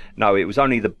suspension. No, it was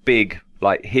only the big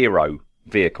like hero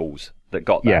vehicles that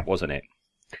got that, wasn't it?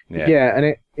 Yeah,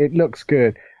 and it looks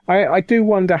good. I do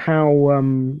wonder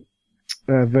how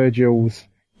Virgil's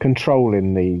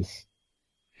controlling these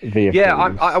vehicles. Yeah,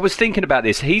 I was thinking about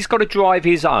this. He's got to drive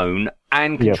his own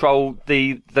and control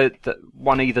the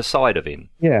one either side of him.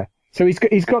 Yeah, so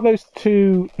he's got those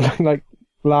two like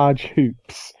large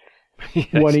hoops,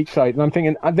 one each side, and I'm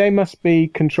thinking they must be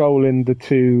controlling the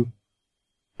two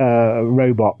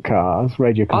robot cars,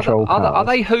 radio control cars. Are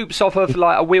they hoops off of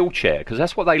like a wheelchair? Because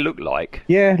that's what they look like.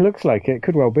 Yeah, looks like it.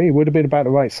 Could well be. Would have been about the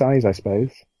right size, I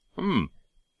suppose.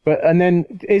 But and then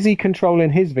is he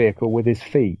controlling his vehicle with his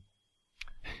feet?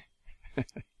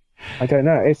 I don't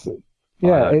know. It's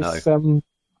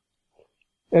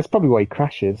probably why he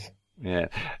crashes. Yeah.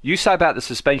 You say about the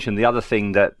suspension. The other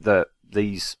thing that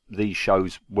these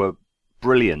shows were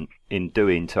brilliant in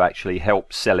doing to actually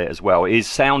help sell it as well is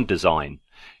sound design.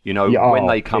 When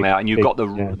they come out and you've got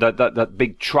the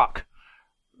big truck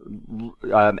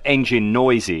engine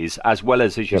noises, as well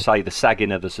as you say, the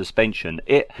sagging of the suspension.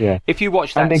 If you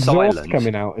watch that and exhaust silence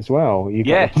coming out as well, you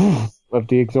got of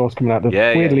the exhaust coming out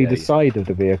the side of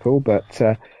the vehicle. But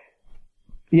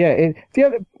the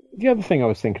other thing I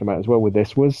was thinking about as well with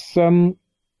this was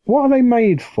what are they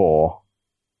made for?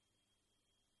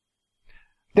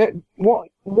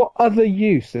 What other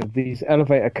use have these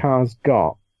elevator cars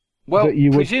got? Well, that you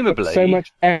would presumably put so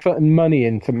much effort and money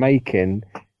into making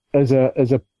as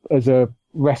a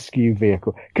rescue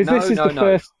vehicle, because this is the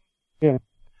first. Yeah,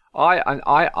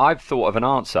 I've thought of an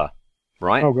answer.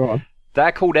 Right. Oh, go on.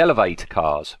 They're called elevator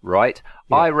cars, right?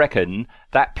 Yeah. I reckon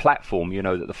that platform,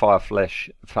 that the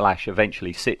Fireflash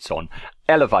eventually sits on,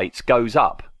 elevates, goes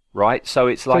up, right? So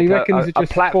it's like a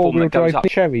platform that goes up.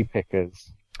 Cherry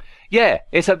pickers. Yeah,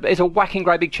 it's a whacking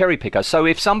great big cherry picker. So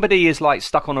if somebody is like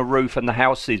stuck on a roof and the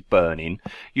house is burning,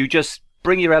 you just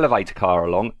bring your elevator car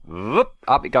along, whoop,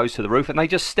 up it goes to the roof, and they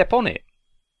just step on it.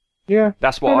 Yeah,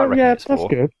 that's what I reckon it's for. That's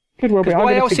good. Good. Well,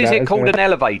 why else is it called an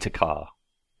elevator car?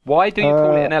 Why do you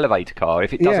call it an elevator car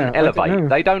if it doesn't elevate?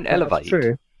 They don't elevate. That's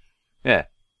true. Yeah,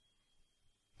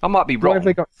 I might be wrong. Why have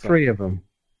they got 3 of them?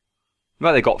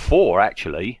 Well, they got 4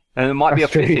 actually, and there might be a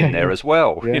 5th in there as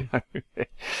well. Yeah.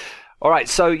 All right,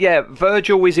 so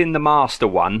Virgil is in the master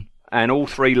one, and all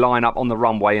 3 line up on the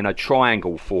runway in a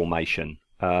triangle formation,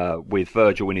 with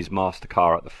Virgil in his master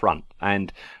car at the front,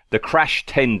 and the crash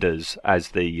tenders, as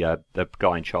the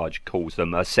guy in charge calls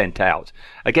them, are sent out.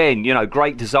 Again,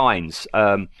 great designs.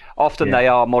 Often they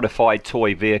are modified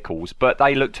toy vehicles, but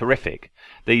they look terrific.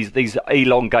 These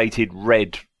elongated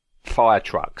red fire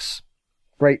trucks.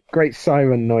 Great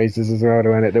siren noises as well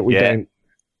around it that we don't.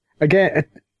 Again,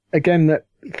 that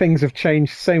things have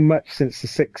changed so much since the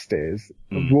 60s.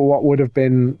 What would have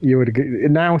been,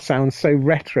 it now sounds so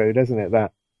retro, doesn't it?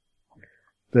 That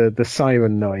the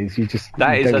siren noise,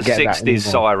 that is a 60s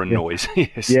siren noise.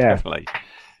 Yes, definitely.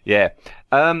 Yeah.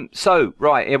 So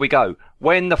right, here we go.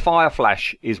 When the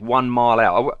Fireflash is 1 mile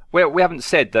out, we haven't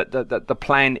said that the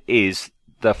plan is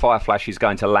the Fireflash is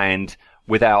going to land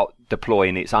without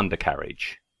deploying its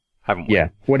undercarriage, haven't we? Yeah.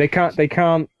 Well, they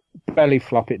can't belly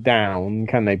flop it down,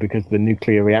 can they? Because the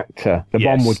nuclear reactor, the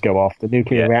bomb would go off, the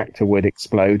nuclear reactor would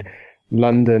explode,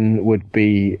 London would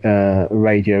be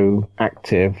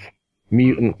radioactive,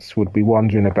 mutants would be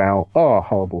wandering about. Oh,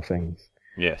 horrible things.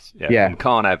 Yes, yeah. You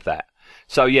can't have that.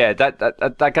 So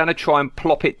that they're going to try and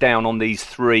plop it down on these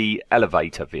 3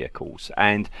 elevator vehicles.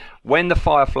 And when the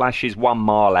Fireflash is 1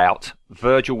 mile out,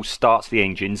 Virgil starts the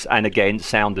engines, and again,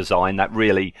 sound design that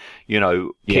really,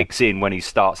 kicks in when he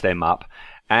starts them up.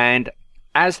 And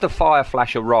as the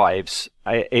Fireflash arrives,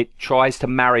 it tries to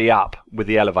marry up with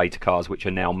the elevator cars, which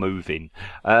are now moving.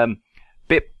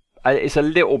 It's a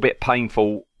little bit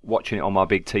painful watching it on my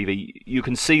big TV. You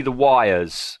can see the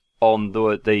wires on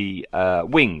the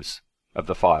wings of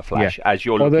the Fireflash as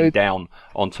you're looking down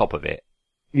on top of it.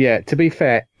 Yeah, to be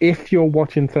fair, if you're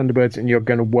watching Thunderbirds and you're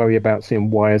going to worry about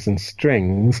seeing wires and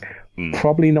strings,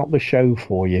 probably not the show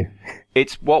for you.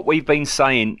 It's what we've been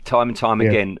saying time and time Yeah.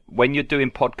 again. When you're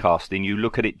doing podcasting, you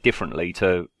look at it differently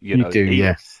to, You do,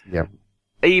 yes. Yeah.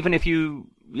 Even if you,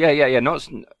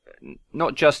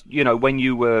 not just, when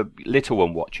you were little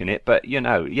and watching it, but,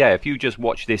 if you just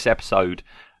watch this episode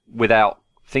without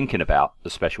thinking about the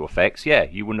special effects,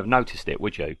 you wouldn't have noticed it,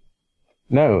 would you?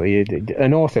 No,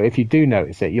 and also if you do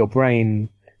notice it, your brain.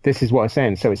 This is what I'm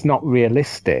saying. So it's not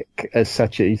realistic as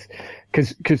such as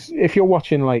because if you're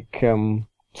watching like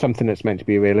something that's meant to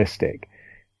be realistic,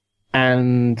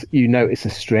 and you notice a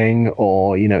string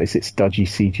or you notice it's dodgy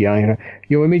CGI,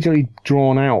 you're immediately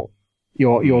drawn out.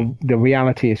 The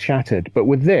reality is shattered. But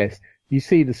with this, you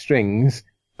see the strings,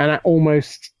 and that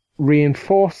almost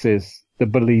reinforces the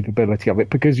believability of it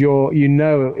because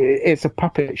it's a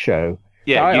puppet show.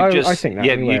 Yeah, I think that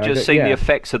anyway. You've just seen the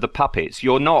effects of the puppets.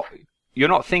 You're not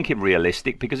thinking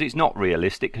realistic because it's not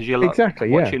realistic because you're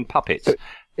watching puppets. But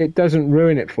it doesn't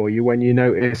ruin it for you when you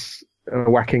notice a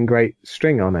whacking great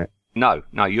string on it. No,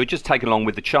 you're just taking along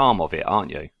with the charm of it,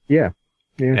 aren't you? Yeah.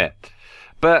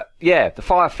 But the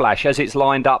fire flash, as it's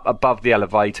lined up above the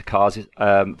elevator cars,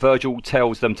 Virgil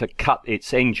tells them to cut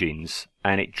its engines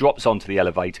and it drops onto the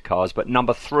elevator cars, but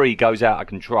number 3 goes out of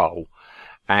control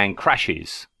and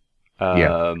crashes.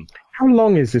 How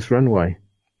long is this runway?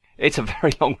 It's a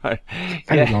very long one.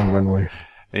 Very long runway.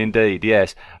 Indeed,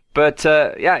 yes. But,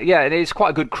 it's quite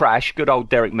a good crash. Good old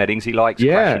Derek Meddings. He likes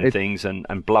crashing things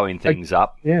and blowing things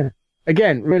up. Yeah.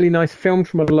 Again, really nice. Filmed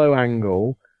from a low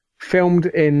angle. Filmed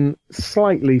in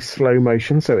slightly slow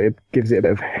motion, so it gives it a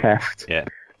bit of heft. Yeah.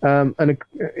 And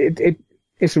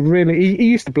it's really... He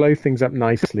used to blow things up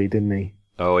nicely, didn't he?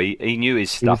 Oh, he knew his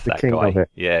stuff, that king guy. Of it.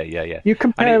 Yeah. You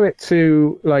compare it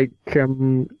to, like,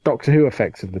 Doctor Who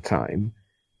effects of the time,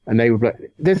 and they were...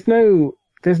 There's no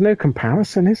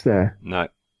comparison, is there? No.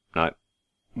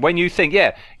 When you think,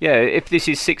 if this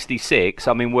is 66,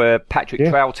 I mean, we're Patrick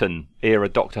Troughton era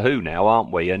Doctor Who now,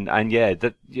 aren't we? And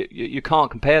you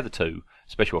can't compare the two,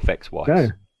 special effects-wise.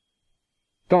 No.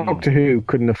 Doctor Who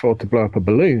couldn't afford to blow up a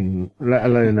balloon, let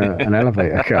alone an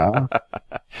elevator car.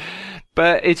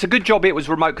 But it's a good job it was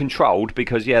remote controlled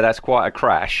because that's quite a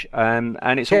crash. And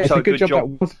it's also a good job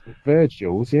that was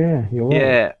Virgil's. Yeah, you're right.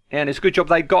 Yeah, and it's a good job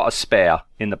they got a spare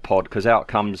in the pod because out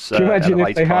comes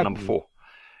elevator car number 4.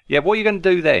 Yeah, what are you going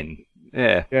to do then?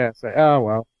 Yeah. Yeah. So, oh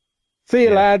well. See you,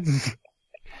 lads.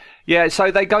 Yeah.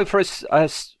 So they go for a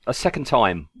second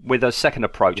time with a second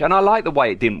approach, and I like the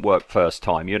way it didn't work first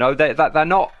time. They're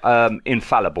not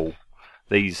infallible.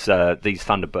 These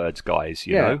Thunderbirds guys.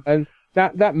 You know. And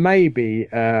that may be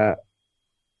sort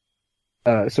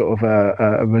of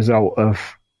a result of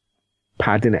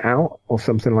padding it out or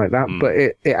something like that. But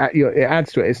it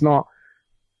adds to it.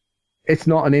 It's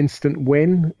not an instant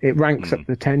win. It ranks up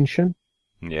the tension.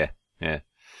 Yeah.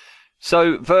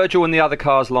 So Virgil and the other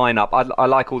cars line up. I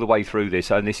like all the way through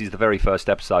this, and this is the very first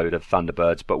episode of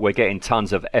Thunderbirds, but we're getting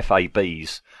tons of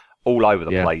FABs all over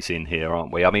the place in here,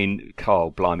 aren't we? I mean, Carl,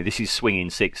 blimey, this is swinging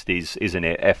 60s, isn't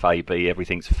it? FAB,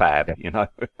 everything's fab,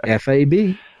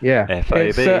 FAB, yeah.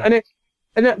 FAB.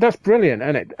 That's brilliant,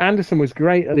 and Anderson was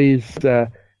great at these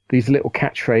little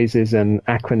catchphrases and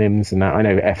acronyms and that. I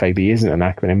know FAB isn't an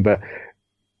acronym, but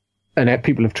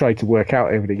people have tried to work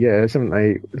out over the years, haven't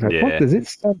they? Like, what does it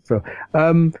stand for?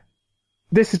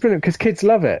 This is brilliant because kids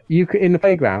love it. In the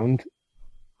playground,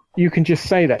 you can just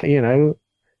say that,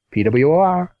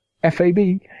 PWR,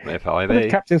 FAB. FAB. What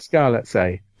did Captain Scarlet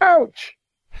say? Ouch!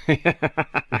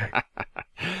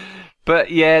 But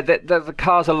the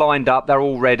cars are lined up, they're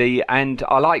all ready, and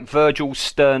I like Virgil's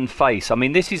stern face. I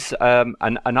mean, this is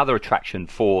another attraction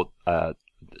for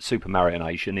Super Mario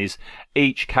Nation, is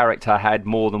each character had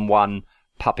more than one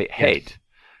puppet head.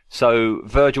 So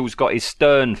Virgil's got his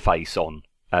stern face on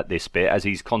at this bit as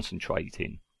he's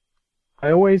concentrating.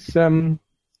 I always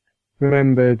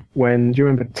remembered do you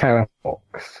remember Terror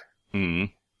Fox?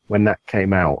 When that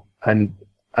came out,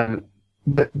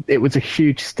 but it was a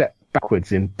huge step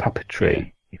backwards in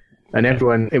puppetry, and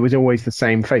everyone, it was always the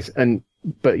same face.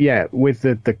 But with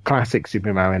the classic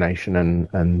Super Mario Nation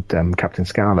and Captain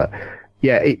Scarlet,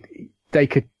 they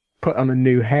could put on a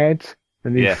new head, a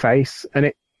new face,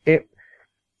 and it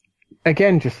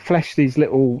again just fleshed these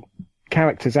little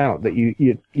characters out that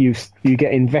you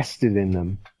get invested in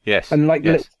them. Yes, and like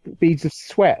little beads of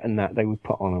sweat and that they would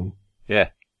put on them.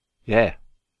 Yeah.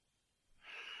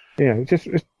 It just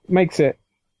brings it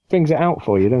out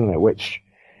for you, doesn't it? Which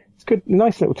it's good,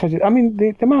 nice little touches. I mean,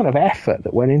 the amount of effort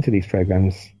that went into these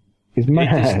programs is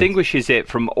mad. It distinguishes it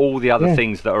from all the other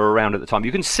things that are around at the time.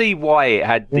 You can see why it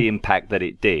had the impact that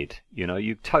it did. You know,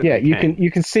 you totally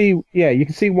you can see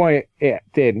why it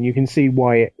did, and you can see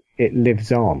why it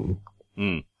lives on.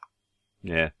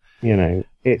 Yeah. You know,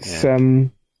 it's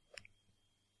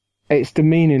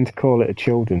demeaning to call it a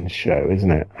children's show,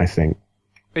 isn't it? I think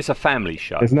it's a family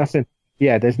show. There's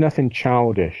nothing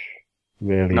childish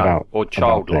really or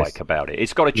childlike about it.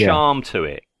 It's got a charm to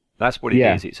it. That's what it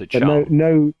is. It's a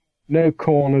charm. No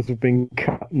corners have been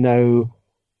cut. No,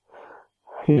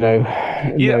 no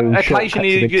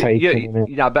occasionally taken,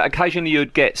 but occasionally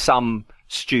you'd get some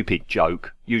stupid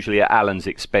joke, usually at Alan's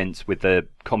expense with the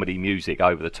comedy music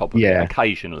over the top of it.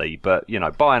 Occasionally, but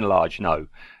by and large, no.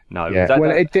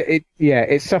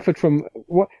 It suffered from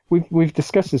what we've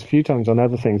discussed this a few times on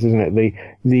other things, isn't it?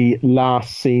 The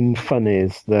last scene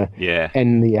funnies,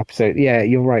 end the episode. Yeah,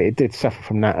 you're right. It did suffer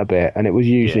from that a bit, and it was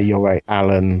usually you're right,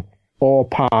 Alan or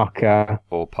Parker.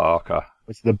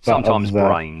 Was the butt sometimes of the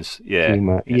Brains.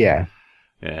 Humor. Yeah.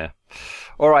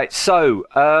 All right, so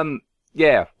 1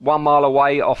 mile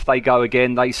away, off they go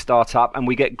again. They start up, and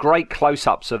we get great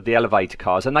close-ups of the elevator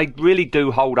cars, and they really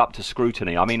do hold up to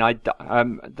scrutiny. I mean,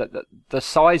 the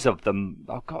size of them.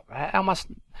 Oh God,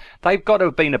 they've got to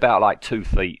have been about like 2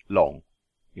 feet long.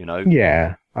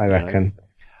 Yeah, I reckon.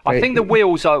 I think the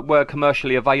wheels were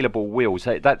commercially available wheels.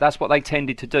 That's what they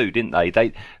tended to do, didn't they?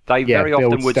 They very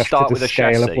often would start with a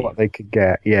scale chassis of what they could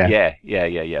get. Yeah.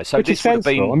 So which this is would have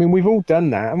sensible. been. I mean, we've all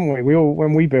done that, haven't we?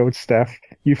 When we build stuff,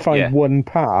 you find one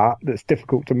part that's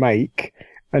difficult to make,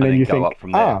 and then you go think, up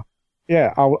from there.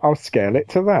 I'll scale it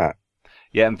to that.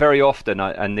 Yeah, and very often,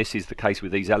 and this is the case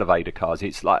with these elevator cars,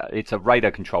 it's a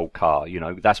radar controlled car.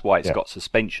 That's why it's got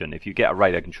suspension. If you get a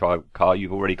radar controlled car,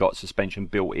 you've already got suspension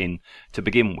built in to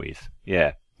begin with.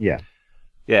 Yeah.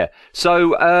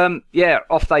 So,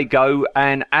 off they go,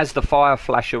 and as the fire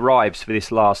flash arrives for this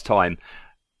last time,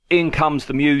 in comes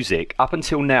the music. Up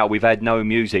until now, we've had no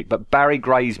music, but Barry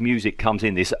Gray's music comes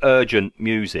in, this urgent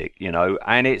music,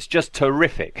 and it's just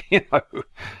terrific,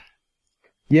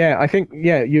 Yeah, I think,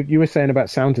 you were saying about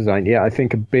sound design. Yeah, I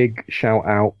think a big shout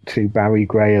out to Barry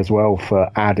Gray as well for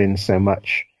adding so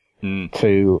much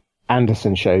to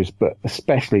Anderson shows, but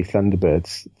especially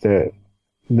Thunderbirds. The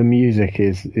music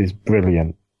is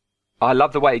brilliant. I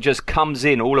love the way it just comes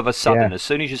in all of a sudden. As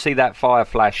soon as you see that fire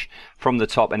flash from the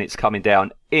top and it's coming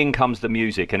down, in comes the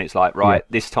music, and it's like,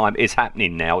 this time it's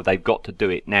happening now. They've got to do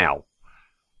it now.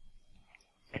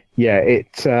 Yeah,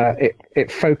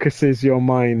 it focuses your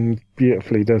mind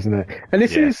beautifully, doesn't it? And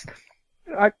this is,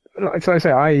 I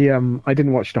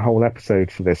didn't watch the whole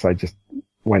episode for this. I just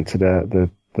went to the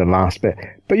last bit.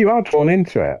 But you are drawn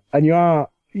into it, and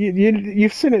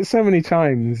you've seen it so many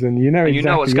times, and you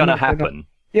know what's going to happen.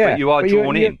 But you are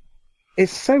drawn in.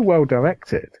 It's so well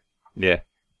directed. Yeah.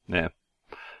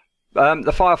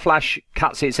 The fire flash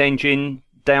cuts its engine,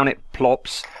 down it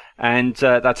plops. And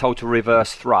they're told to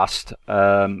reverse thrust,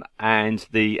 and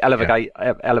the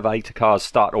elevator cars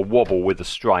start to wobble with the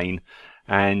strain.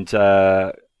 And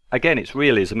again, it's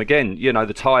realism. Again,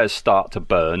 the tyres start to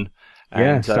burn.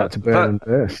 And, start to burn and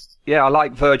burst. Yeah, I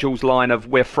like Virgil's line of,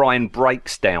 "We're frying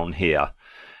brakes down here."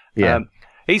 Yeah.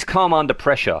 He's calm under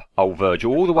pressure, old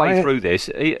Virgil, all the way through this.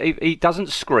 He doesn't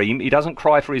scream. He doesn't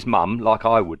cry for his mum like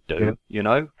I would do,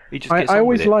 He just gets on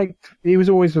with it. He was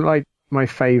always like my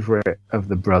favourite of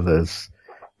the brothers.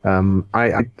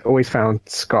 I always found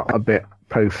Scott a bit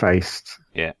po-faced.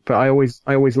 Yeah. But I always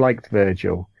liked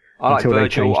Virgil. I like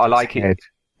Virgil. I like it.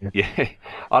 Yeah.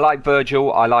 I like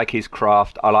Virgil. I like his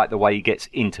craft. I like the way he gets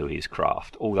into his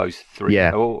craft. All those three.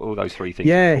 Yeah. All those three things.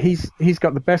 Yeah, he's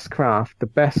got the best craft, the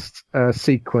best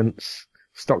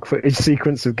stock footage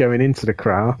sequence of going into the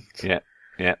craft. Yeah.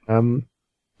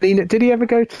 Did he ever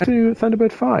go to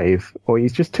Thunderbird 5? Or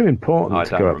he's just too important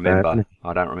to go up there?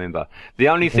 I don't remember. The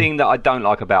only thing that I don't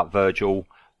like about Virgil,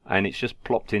 and it's just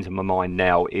plopped into my mind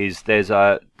now, is there's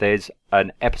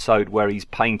an episode where he's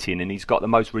painting and he's got the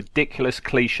most ridiculous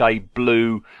cliche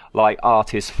blue, like,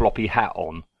 artist floppy hat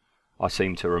on. I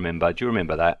seem to remember. Do you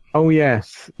remember that? Oh,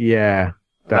 yes. Yeah.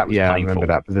 That was painful. I remember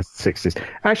that for the 60s.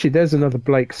 Actually, there's another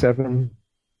Blake 7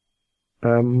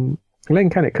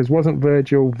 link, in it, because wasn't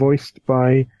Virgil voiced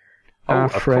by our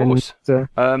friend Del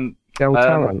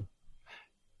Tarrant?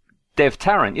 Dev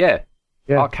Tarrant, yeah.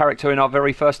 Our character in our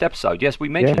very first episode. Yes, we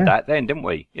mentioned that then, didn't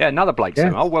we? Yeah, another Blake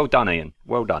 7. Oh, well done, Ian.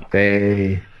 Well done.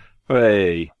 Hey.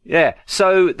 Yeah,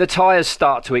 so the tyres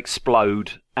start to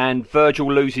explode and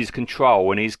Virgil loses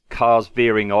control and his car's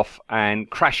veering off and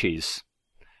crashes.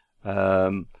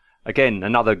 Again,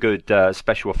 another good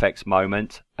special effects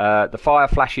moment. The fire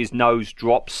flash's nose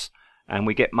drops and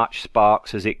we get much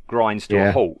sparks as it grinds to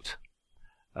a halt.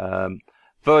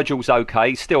 Virgil's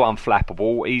okay, still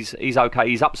unflappable. He's okay.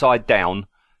 He's upside down,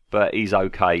 but he's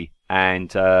okay. And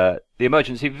the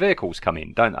emergency vehicles come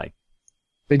in, don't they?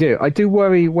 They do. I do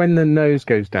worry when the nose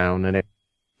goes down and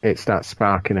it starts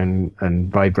sparking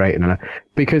and vibrating,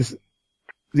 because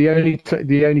the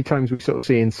only times we sort of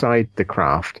see inside the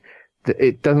craft,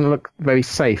 it doesn't look very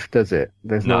safe, does it?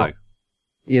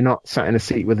 You're not sat in a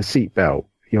seat with a seatbelt.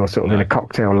 You're sort of in a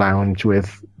cocktail lounge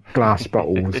with glass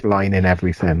bottles lining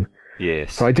everything.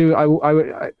 Yes. So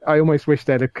I almost wish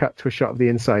they'd have cut to a shot of the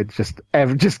inside, just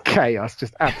chaos,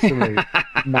 just absolute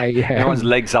mayhem. Everyone's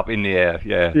legs up in the air.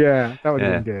 Yeah. Yeah, that would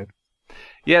have been good.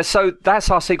 Yeah, so that's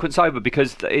our sequence over,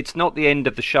 because it's not the end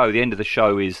of the show. The end of the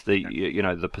show is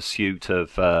the pursuit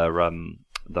of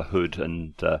the Hood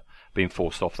and being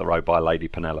forced off the road by Lady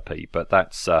Penelope. But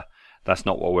that's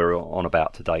not what we're on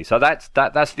about today. So that's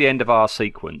the end of our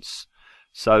sequence.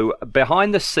 So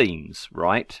behind the scenes,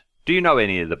 right? Do you know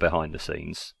any of the behind the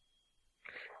scenes?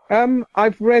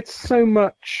 I've read so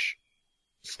much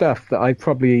stuff that I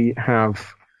probably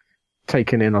have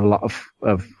taken in a lot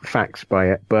of facts by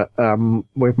it, but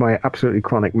with my absolutely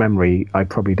chronic memory, I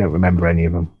probably don't remember any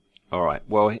of them. All right.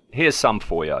 Well, here's some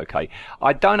for you. Okay.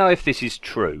 I don't know if this is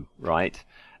true, right?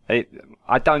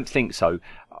 I don't think so.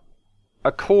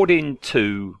 According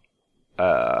to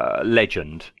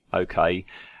legend, okay,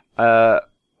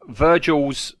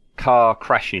 Virgil's car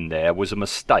crashing there was a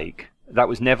mistake. That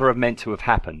was never meant to have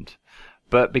happened.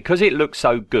 But because it looked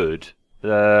so good,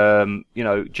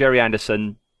 Jerry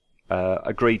Anderson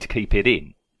agreed to keep it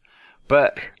in.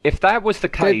 But if that was the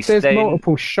case, there's then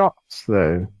multiple shots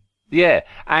though. Yeah,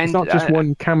 and it's not just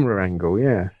one camera angle.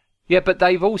 Yeah. Yeah, but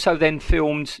they've also then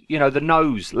filmed, the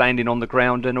nose landing on the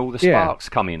ground and all the sparks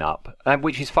coming up,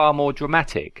 which is far more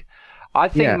dramatic. I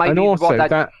think maybe and also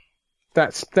what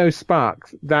that's those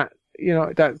sparks.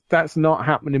 That's not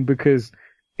happening because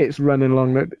it's running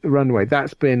along the runway.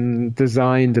 That's been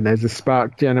designed, and there's a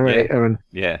spark generator, and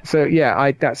So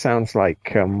that sounds like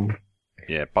bunkum,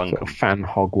 sort of fan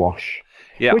hogwash.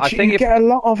 Yeah, which I think you get a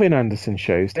lot of in Anderson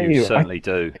shows, don't you? You certainly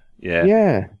do. Yeah.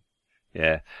 Yeah.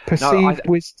 Yeah. Perceived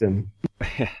wisdom.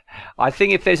 I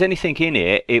think if there's anything in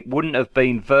it, it wouldn't have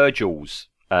been Virgil's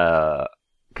car,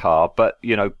 but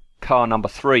car number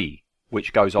 3,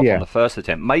 which goes off on the first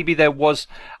attempt. Maybe there was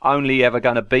only ever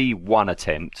going to be one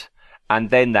attempt, and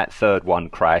then that third one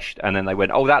crashed, and then they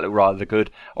went, oh, that looked rather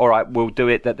good. All right, we'll do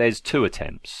it that there's 2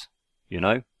 attempts.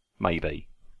 Maybe.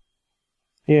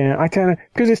 Yeah, I don't know,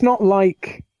 because it's not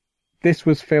like this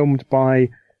was filmed by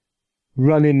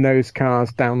running those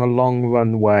cars down a long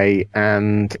runway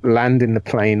and landing the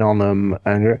plane on them,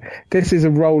 and this is a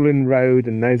rolling road,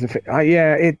 and those are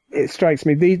it strikes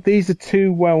me these are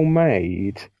too well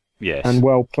made, and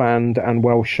well planned and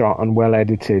well shot and well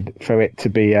edited for it to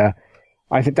be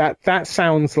I think that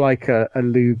sounds like a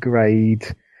Lou Grade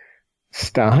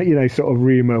star, sort of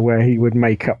rumor where he would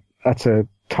make up utter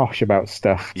tosh about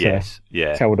stuff to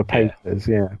tell the papers.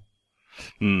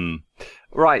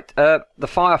 Right, the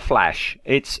Fire Flash.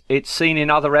 It's seen in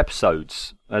other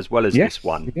episodes as well as this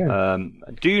one. Yeah.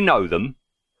 Do you know them?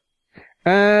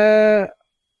 There's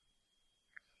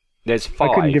 5.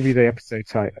 I couldn't give you the episode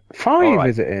title. 5 right.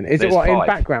 Is it in? Is it what 5. In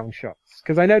background shots?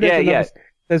 Because I know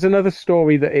there's another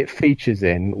story that it features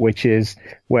in, which is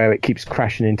where it keeps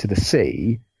crashing into the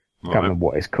sea. Can't remember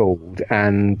what it's called,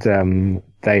 and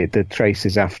the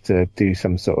Tracers have to do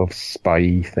some sort of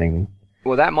spy thing.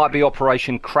 Well, that might be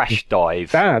Operation Crash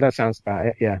Dive. That sounds about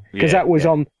it. Yeah, because that was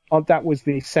on. That was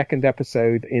the second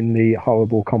episode in the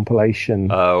horrible compilation.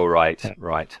 Oh, right.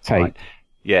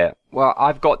 Yeah. Well,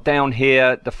 I've got down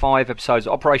here the 5 episodes: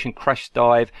 Operation Crash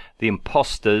Dive, The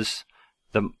Imposters,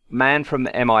 The Man from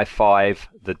MI5,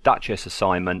 The Duchess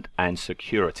Assignment, and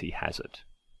Security Hazard.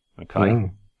 Okay. Oh.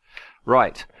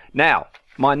 Right. Now,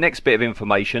 my next bit of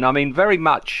information. I mean, very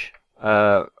much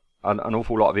an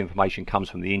awful lot of information comes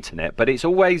from the internet, but it's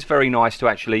always very nice to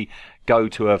actually go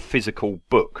to a physical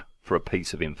book for a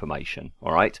piece of information.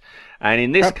 All right. And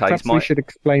in this case, we should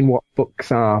explain what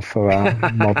books are for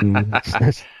our modern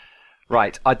listeners.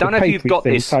 Right. I don't know if you've got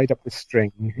this tied up with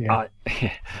string. Yeah.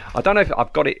 I don't know if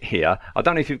I've got it here. I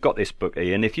don't know if you've got this book,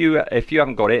 Ian. If you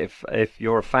haven't got it, if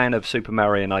you're a fan of Super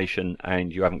Mario Nation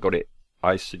and you haven't got it,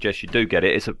 I suggest you do get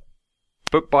it. It's a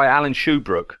book by Alan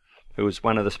Shoebrook, who was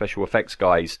one of the special effects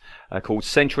guys, called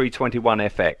Century 21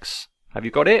 FX. Have you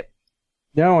got it?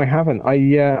 No, I haven't. I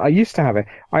used to have it.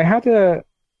 I had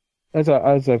as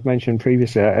I've mentioned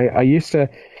previously,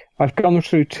 I've gone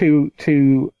through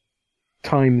two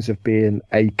times of being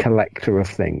a collector of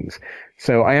things.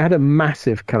 So I had a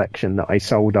massive collection that I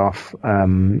sold off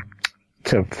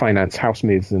to finance house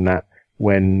moves and that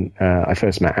when I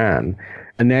first met Anne,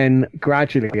 and then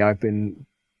gradually I've been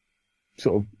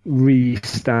sort of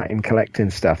restarting collecting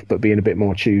stuff, but being a bit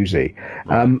more choosy.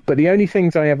 Right. But the only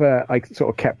things I sort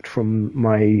of kept from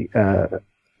my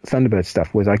Thunderbird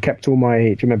stuff was I kept all my. Do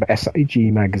you remember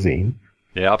SIG magazine?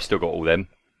 Yeah, I've still got all them.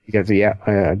 He goes, yeah,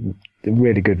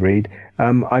 really good read.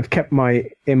 I've kept my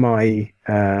MI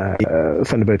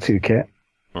Thunderbird 2 kit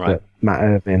that Matt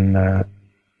Irvin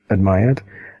admired.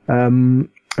 And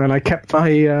I kept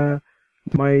my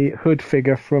Hood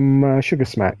figure from Sugar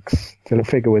Smacks, the little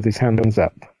figure with his hands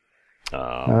up.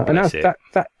 Oh, and that's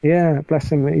that. Yeah,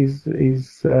 bless him. He's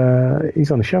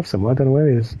on the shelf somewhere. I don't know where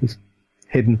he is. He's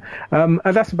hidden. And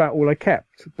that's about all I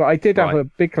kept. But I did have a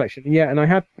big collection. Yeah, and I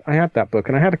had that book,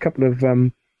 and I had a couple of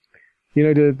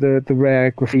the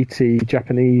rare graffiti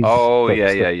Japanese. Oh books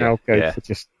yeah.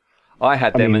 I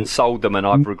had them and sold them, and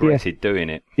I've regretted doing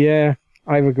it. Yeah,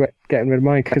 I regret getting rid of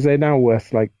mine because they're now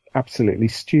worth like absolutely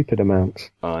stupid amounts.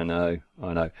 I know.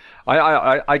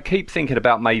 I keep thinking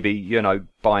about maybe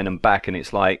buying them back, and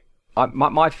it's like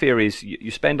my fear is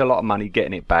you spend a lot of money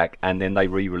getting it back, and then they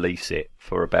re-release it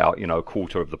for about a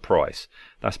quarter of the price.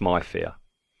 That's my fear.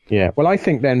 Yeah, well, I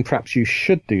think then perhaps you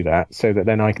should do that so that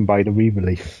then I can buy the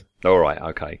re-release. All right,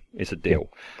 okay, it's a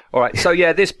deal. All right, so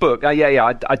yeah, this book,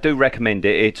 I do recommend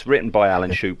it. It's written by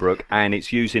Alan Shoebrook, and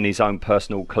it's using his own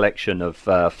personal collection of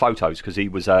photos because he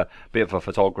was a bit of a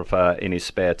photographer in his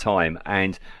spare time,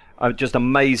 and just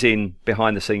amazing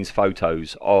behind-the-scenes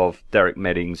photos of Derek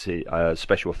Medding's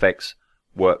special effects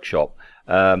workshop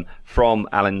from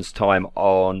Alan's time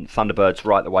on Thunderbirds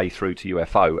right the way through to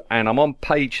UFO, and I'm on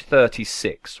page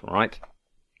 36, right?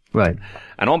 Right.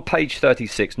 And on page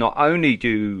 36, not only do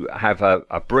you have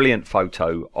a brilliant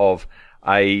photo of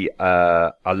a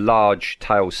large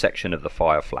tail section of the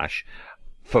Fireflash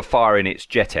for firing its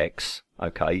Jet-X,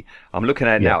 okay? I'm looking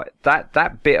at it now.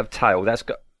 That bit of tail, that's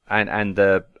got, and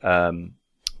the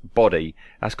body,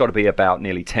 that's got to be about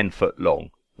nearly 10 foot long,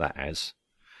 that has.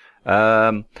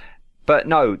 But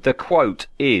no, the quote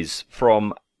is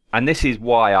from, and this is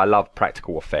why I love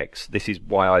practical effects. This is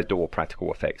why I adore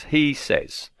practical effects. He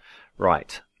says,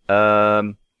 right,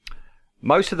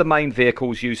 most of the main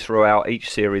vehicles used throughout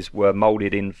each series were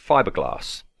moulded in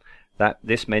fiberglass.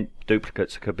 This meant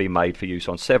duplicates could be made for use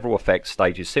on several effects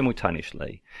stages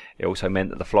simultaneously. It also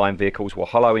meant that the flying vehicles were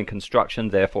hollow in construction,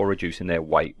 therefore reducing their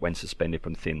weight when suspended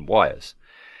from thin wires.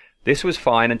 This was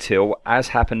fine until, as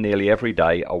happened nearly every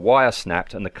day, a wire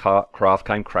snapped and the craft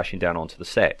came crashing down onto the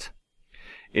set.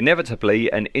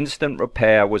 Inevitably, an instant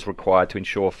repair was required to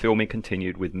ensure filming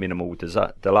continued with minimal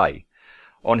delay.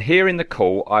 On hearing the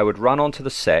call, I would run onto the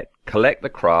set, collect the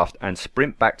craft, and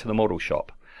sprint back to the model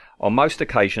shop. On most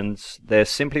occasions, there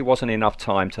simply wasn't enough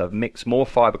time to mix more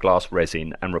fiberglass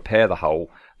resin and repair the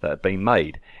hole that had been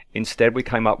made. Instead, we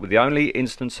came up with the only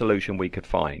instant solution we could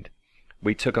find.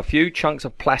 We took a few chunks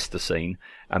of plasticine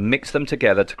and mixed them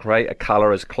together to create a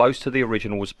colour as close to the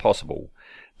original as possible.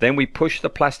 Then we pushed the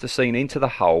plasticine into the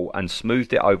hole and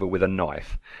smoothed it over with a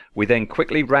knife. We then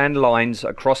quickly ran lines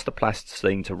across the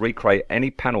plasticine to recreate any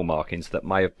panel markings that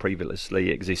may have previously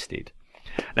existed.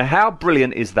 Now, how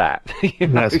brilliant is that?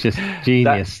 That's just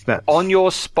genius. That's on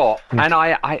your spot. And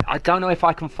I don't know if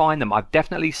I can find them. I've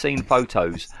definitely seen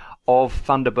photos of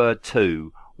Thunderbird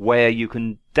 2 where you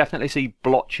can definitely see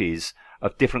blotches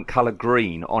of different colour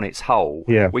green on its hull,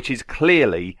 which is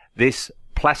clearly this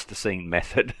plasticine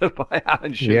method by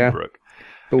Alan Shoebrook.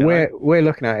 But we're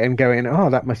looking at it and going, oh,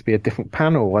 that must be a different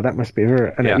panel, or that must be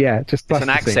just plasticine. It's an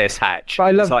access hatch. But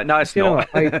I love, it's like, no, it's not.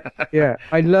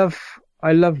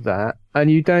 I love that.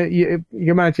 And you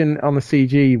imagine on the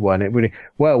CG one, it would,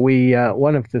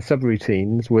 one of the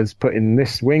subroutines was putting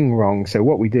this wing wrong. So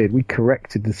what we did, we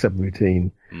corrected the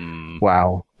subroutine.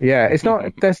 Wow. Yeah. It's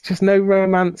not, there's just no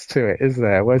romance to it, is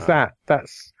there? Whereas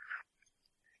that's,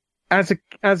 as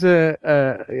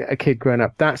a kid growing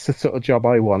up, that's the sort of job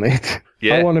I wanted.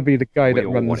 Yeah. I want to be the guy that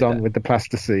runs on with the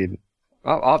plasticine.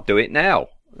 I'll do it now.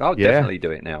 I'll definitely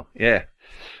do it now. Yeah.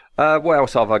 What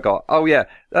else have I got? Oh, yeah.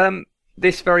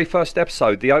 This very first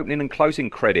episode, the opening and closing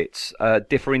credits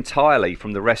differ entirely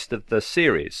from the rest of the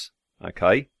series.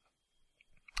 Okay.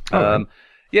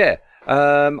 Yeah.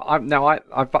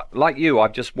 I've like you,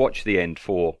 I've just watched the end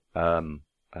for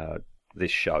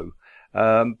this show.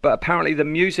 But apparently the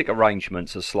music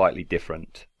arrangements are slightly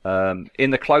different.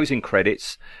 In the closing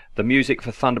credits, the music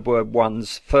for Thunderbird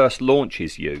 1's first launch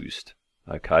is used.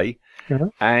 Okay.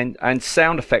 And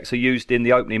sound effects are used in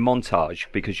the opening montage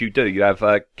because you have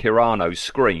Kirano's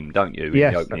scream, don't you, in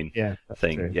the opening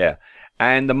thing? True. Yeah.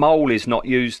 And the mole is not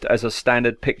used as a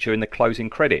standard picture in the closing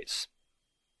credits.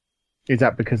 Is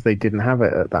that because they didn't have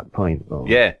it at that point? Or?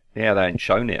 Yeah, they hadn't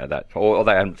shown it at that, or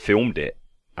they hadn't filmed it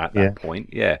at that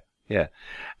point. Yeah.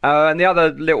 And the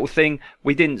other little thing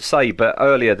we didn't say, but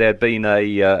earlier there'd been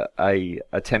a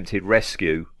attempted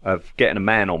rescue of getting a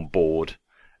man on board.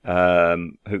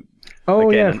 Who? Oh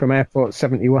again, yeah, from Airport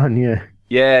 71. Yeah.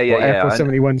 Yeah. Airport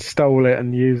 71 stole it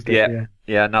and used it.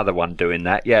 Yeah, another one doing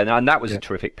that. Yeah, and that was a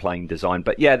terrific plane design.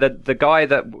 But yeah, the guy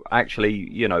that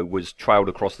actually, was trailed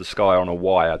across the sky on a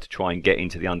wire to try and get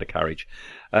into the undercarriage,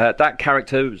 that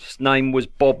character's name was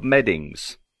Bob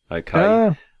Meddings.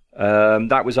 Okay.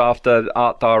 That was after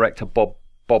art director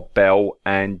Bob Bell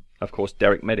and, of course,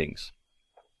 Derek Meddings.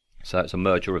 So it's a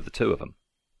merger of the two of them.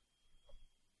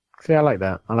 See, I like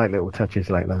that. I like little touches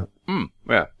like that.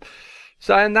 Yeah.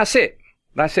 So, and that's it.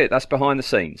 That's behind the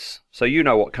scenes. So you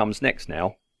know what comes next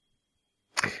now.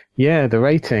 Yeah, the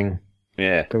rating.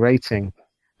 Yeah. The rating.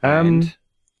 And?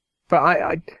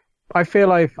 But I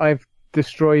feel I've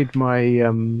destroyed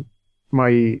my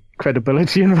my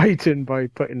credibility and rating by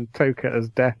putting Toka as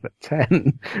death at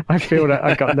 10. I feel that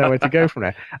I've got nowhere to go from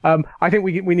there. I think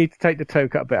we need to take the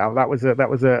Toka a bit out. That was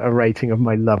a rating of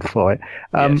my love for it.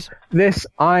 Yes. This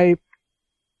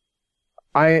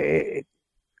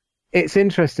it's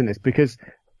interesting this because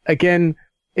again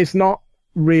it's not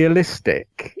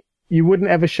realistic. You wouldn't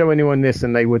ever show anyone this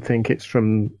and they would think it's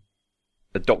from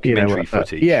the documentary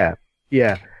footage. Yeah.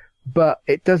 But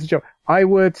it does the job. I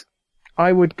would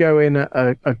go in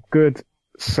a good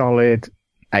solid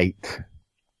 8.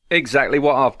 Exactly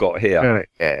what I've got here.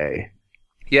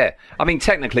 Yeah, I mean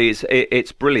technically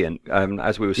it's brilliant,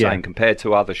 as we were saying, compared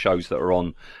to other shows that are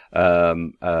on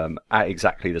at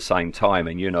exactly the same time.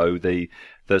 And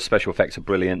the special effects are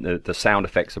brilliant, the sound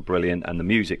effects are brilliant, and the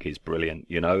music is brilliant.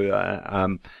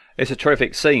 It's a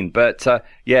terrific scene. But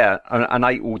an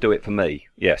 8 will do it for me.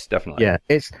 Yes, definitely. Yeah,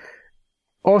 it's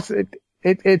also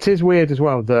it is weird as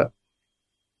well that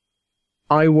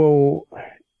I will,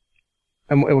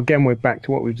 and again we're back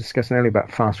to what we were discussing earlier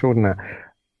about fast forwarding that.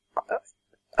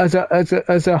 As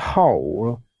a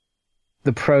whole,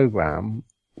 the program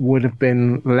would have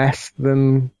been less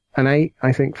than an 8,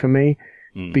 I think, for me,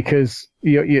 because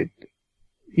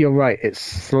you're right. It's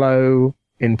slow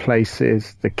in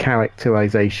places. The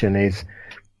characterization is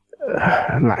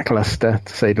lackluster,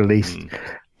 to say the least.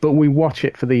 But we watch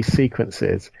it for these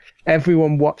sequences.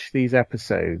 Everyone watched these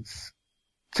episodes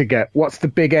to get what's the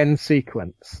big end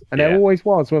sequence, and there always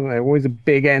was, wasn't there? Always a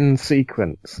big end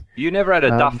sequence. You never had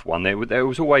a duff one. There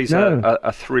was always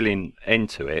a thrilling end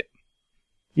to it.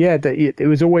 Yeah, it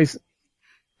was always,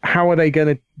 how are they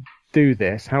going to do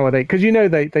this? How are they? Because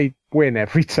they win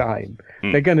every time.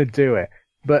 They're going to do it,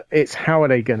 but it's how are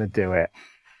they going to do it?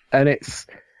 And there's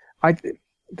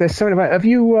something about. Have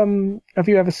you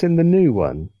ever seen the new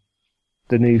one?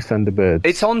 The new Thunderbirds.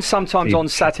 It's on sometimes on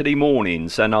Saturday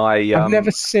mornings, and I've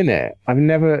never seen it. I've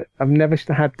never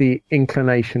had the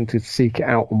inclination to seek it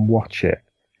out and watch it.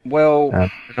 Well,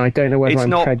 and I don't know whether I'm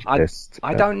prejudiced.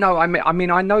 I don't know. I mean,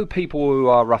 I know people who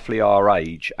are roughly our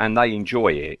age, and they enjoy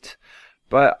it.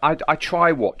 But I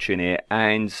try watching it,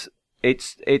 and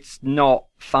it's not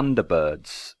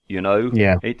Thunderbirds.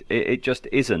 Yeah. It just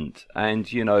isn't, and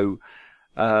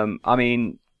I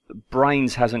mean.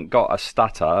 Brains hasn't got a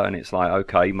stutter, and it's like,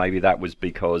 okay, maybe that was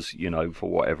because for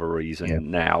whatever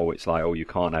reason now it's like, oh, you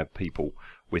can't have people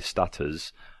with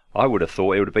stutters. I would have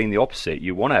thought it would have been the opposite.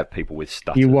 You want to have people with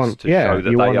stutters show that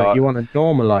they are. You want to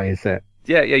normalise it.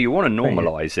 Yeah, you want to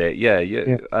normalise it. Yeah.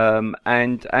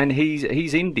 And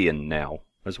he's Indian now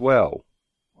as well.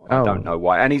 I don't know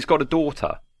why, and he's got a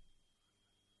daughter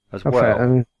as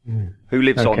well who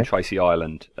lives on Tracy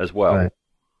Island as well.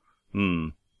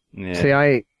 Right. Yeah. See,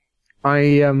 I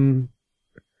don't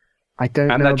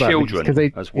know and about their children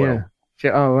as well.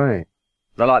 Yeah. Oh, right.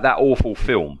 They're like that awful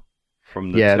film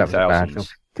from the 2000s. That was a bad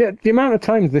film. The amount of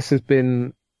times this has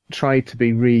been tried to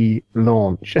be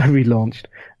relaunched,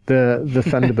 the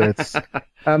Thunderbirds.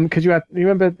 Because you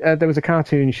remember there was a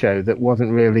cartoon show that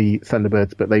wasn't really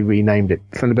Thunderbirds, but they renamed it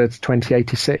Thunderbirds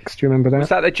 2086. Do you remember that? Was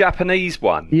that the Japanese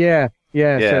one? Yeah.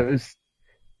 So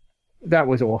that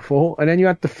was awful. And then you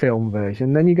had the film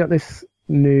version. Then you got this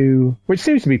new, which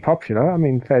seems to be popular. I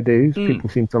mean, fair dues. People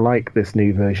seem to like this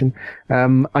new version.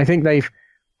 I think they've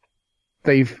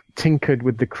tinkered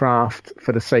with the craft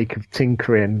for the sake of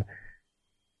tinkering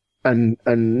and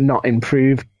not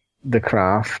improved the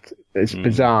craft. It's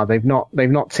bizarre. They've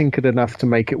not tinkered enough to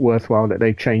make it worthwhile that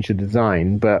they've changed the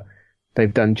design, but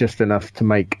they've done just enough to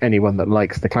make anyone that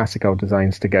likes the classic old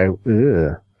designs to go,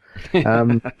 ugh.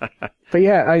 But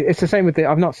yeah, it's the same with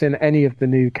I've not seen any of the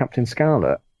new Captain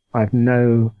Scarlet.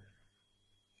 It's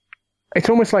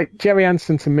almost like Jerry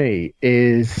Anderson to me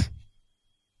is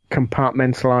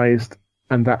compartmentalized,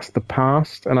 and that's the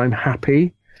past, and I'm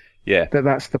happy Yeah. that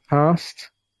that's the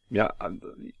past. Yeah.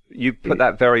 You put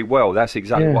that very well. That's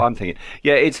exactly what I'm thinking.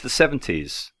 Yeah, it's the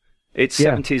 70s. It's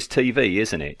 70s TV,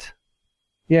 isn't it?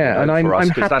 Yeah, and I'm happy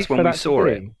because that's when for we that saw to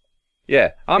it. be.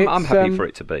 Yeah, I'm happy for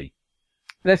it to be.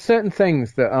 There's certain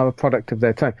things that are a product of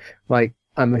their time. Like,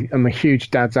 I'm a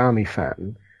huge Dad's Army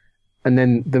fan, and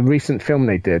then the recent film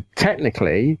they did,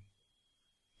 technically,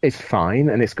 it's fine,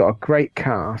 and it's got a great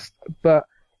cast, but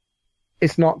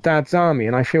it's not Dad's Army,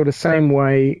 and I feel the same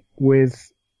way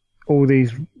with all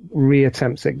these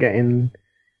reattempts at getting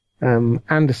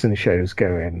Anderson shows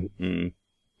going.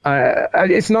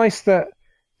 It's nice that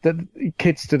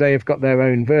kids today have got their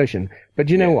own version, but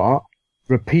you know what?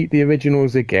 Repeat the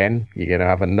originals again, you're going to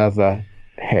have another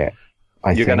hit.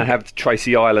 You're going to have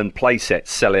Tracy Island playsets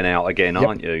selling out again,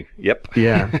 aren't you? Yep.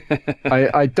 Yeah.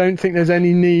 I don't think there's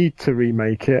any need to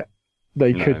remake it.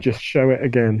 They could just show it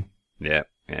again. Yeah,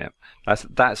 yeah.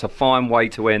 That's a fine way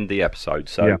to end the episode.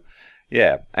 So,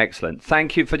 yeah, excellent.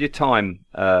 Thank you for your time.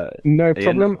 No Ian.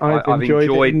 problem. I've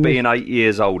enjoyed being 8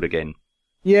 years old again.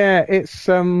 Yeah, it's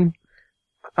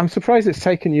I'm surprised it's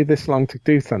taken you this long to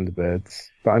do Thunderbirds,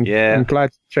 but I'm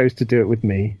glad you chose to do it with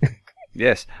me.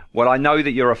 Yes. Well, I know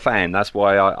that you're a fan. That's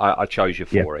why I chose you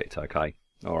for it. Okay.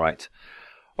 All right.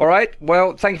 All right.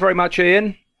 Well, thank you very much,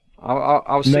 Ian.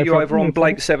 I'll see you over on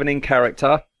Blake 7 in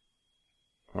character.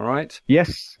 All right.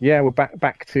 Yes. Yeah, we're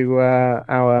back to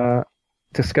our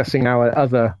discussing our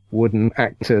other wooden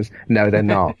actors. No, they're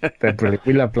not. They're brilliant.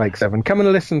 We love Blake 7. Come and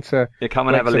listen to come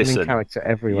and Blake have a 7 listen. In character,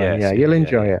 everyone. Yes, you'll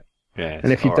enjoy it. Yes.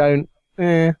 And if you don't,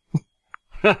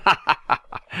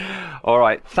 All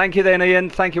right. Thank you then, Ian.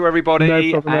 Thank you, everybody.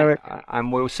 No problem, Eric.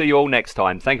 And we'll see you all next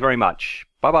time. Thank you very much.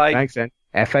 Bye-bye. Thanks, then.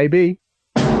 FAB.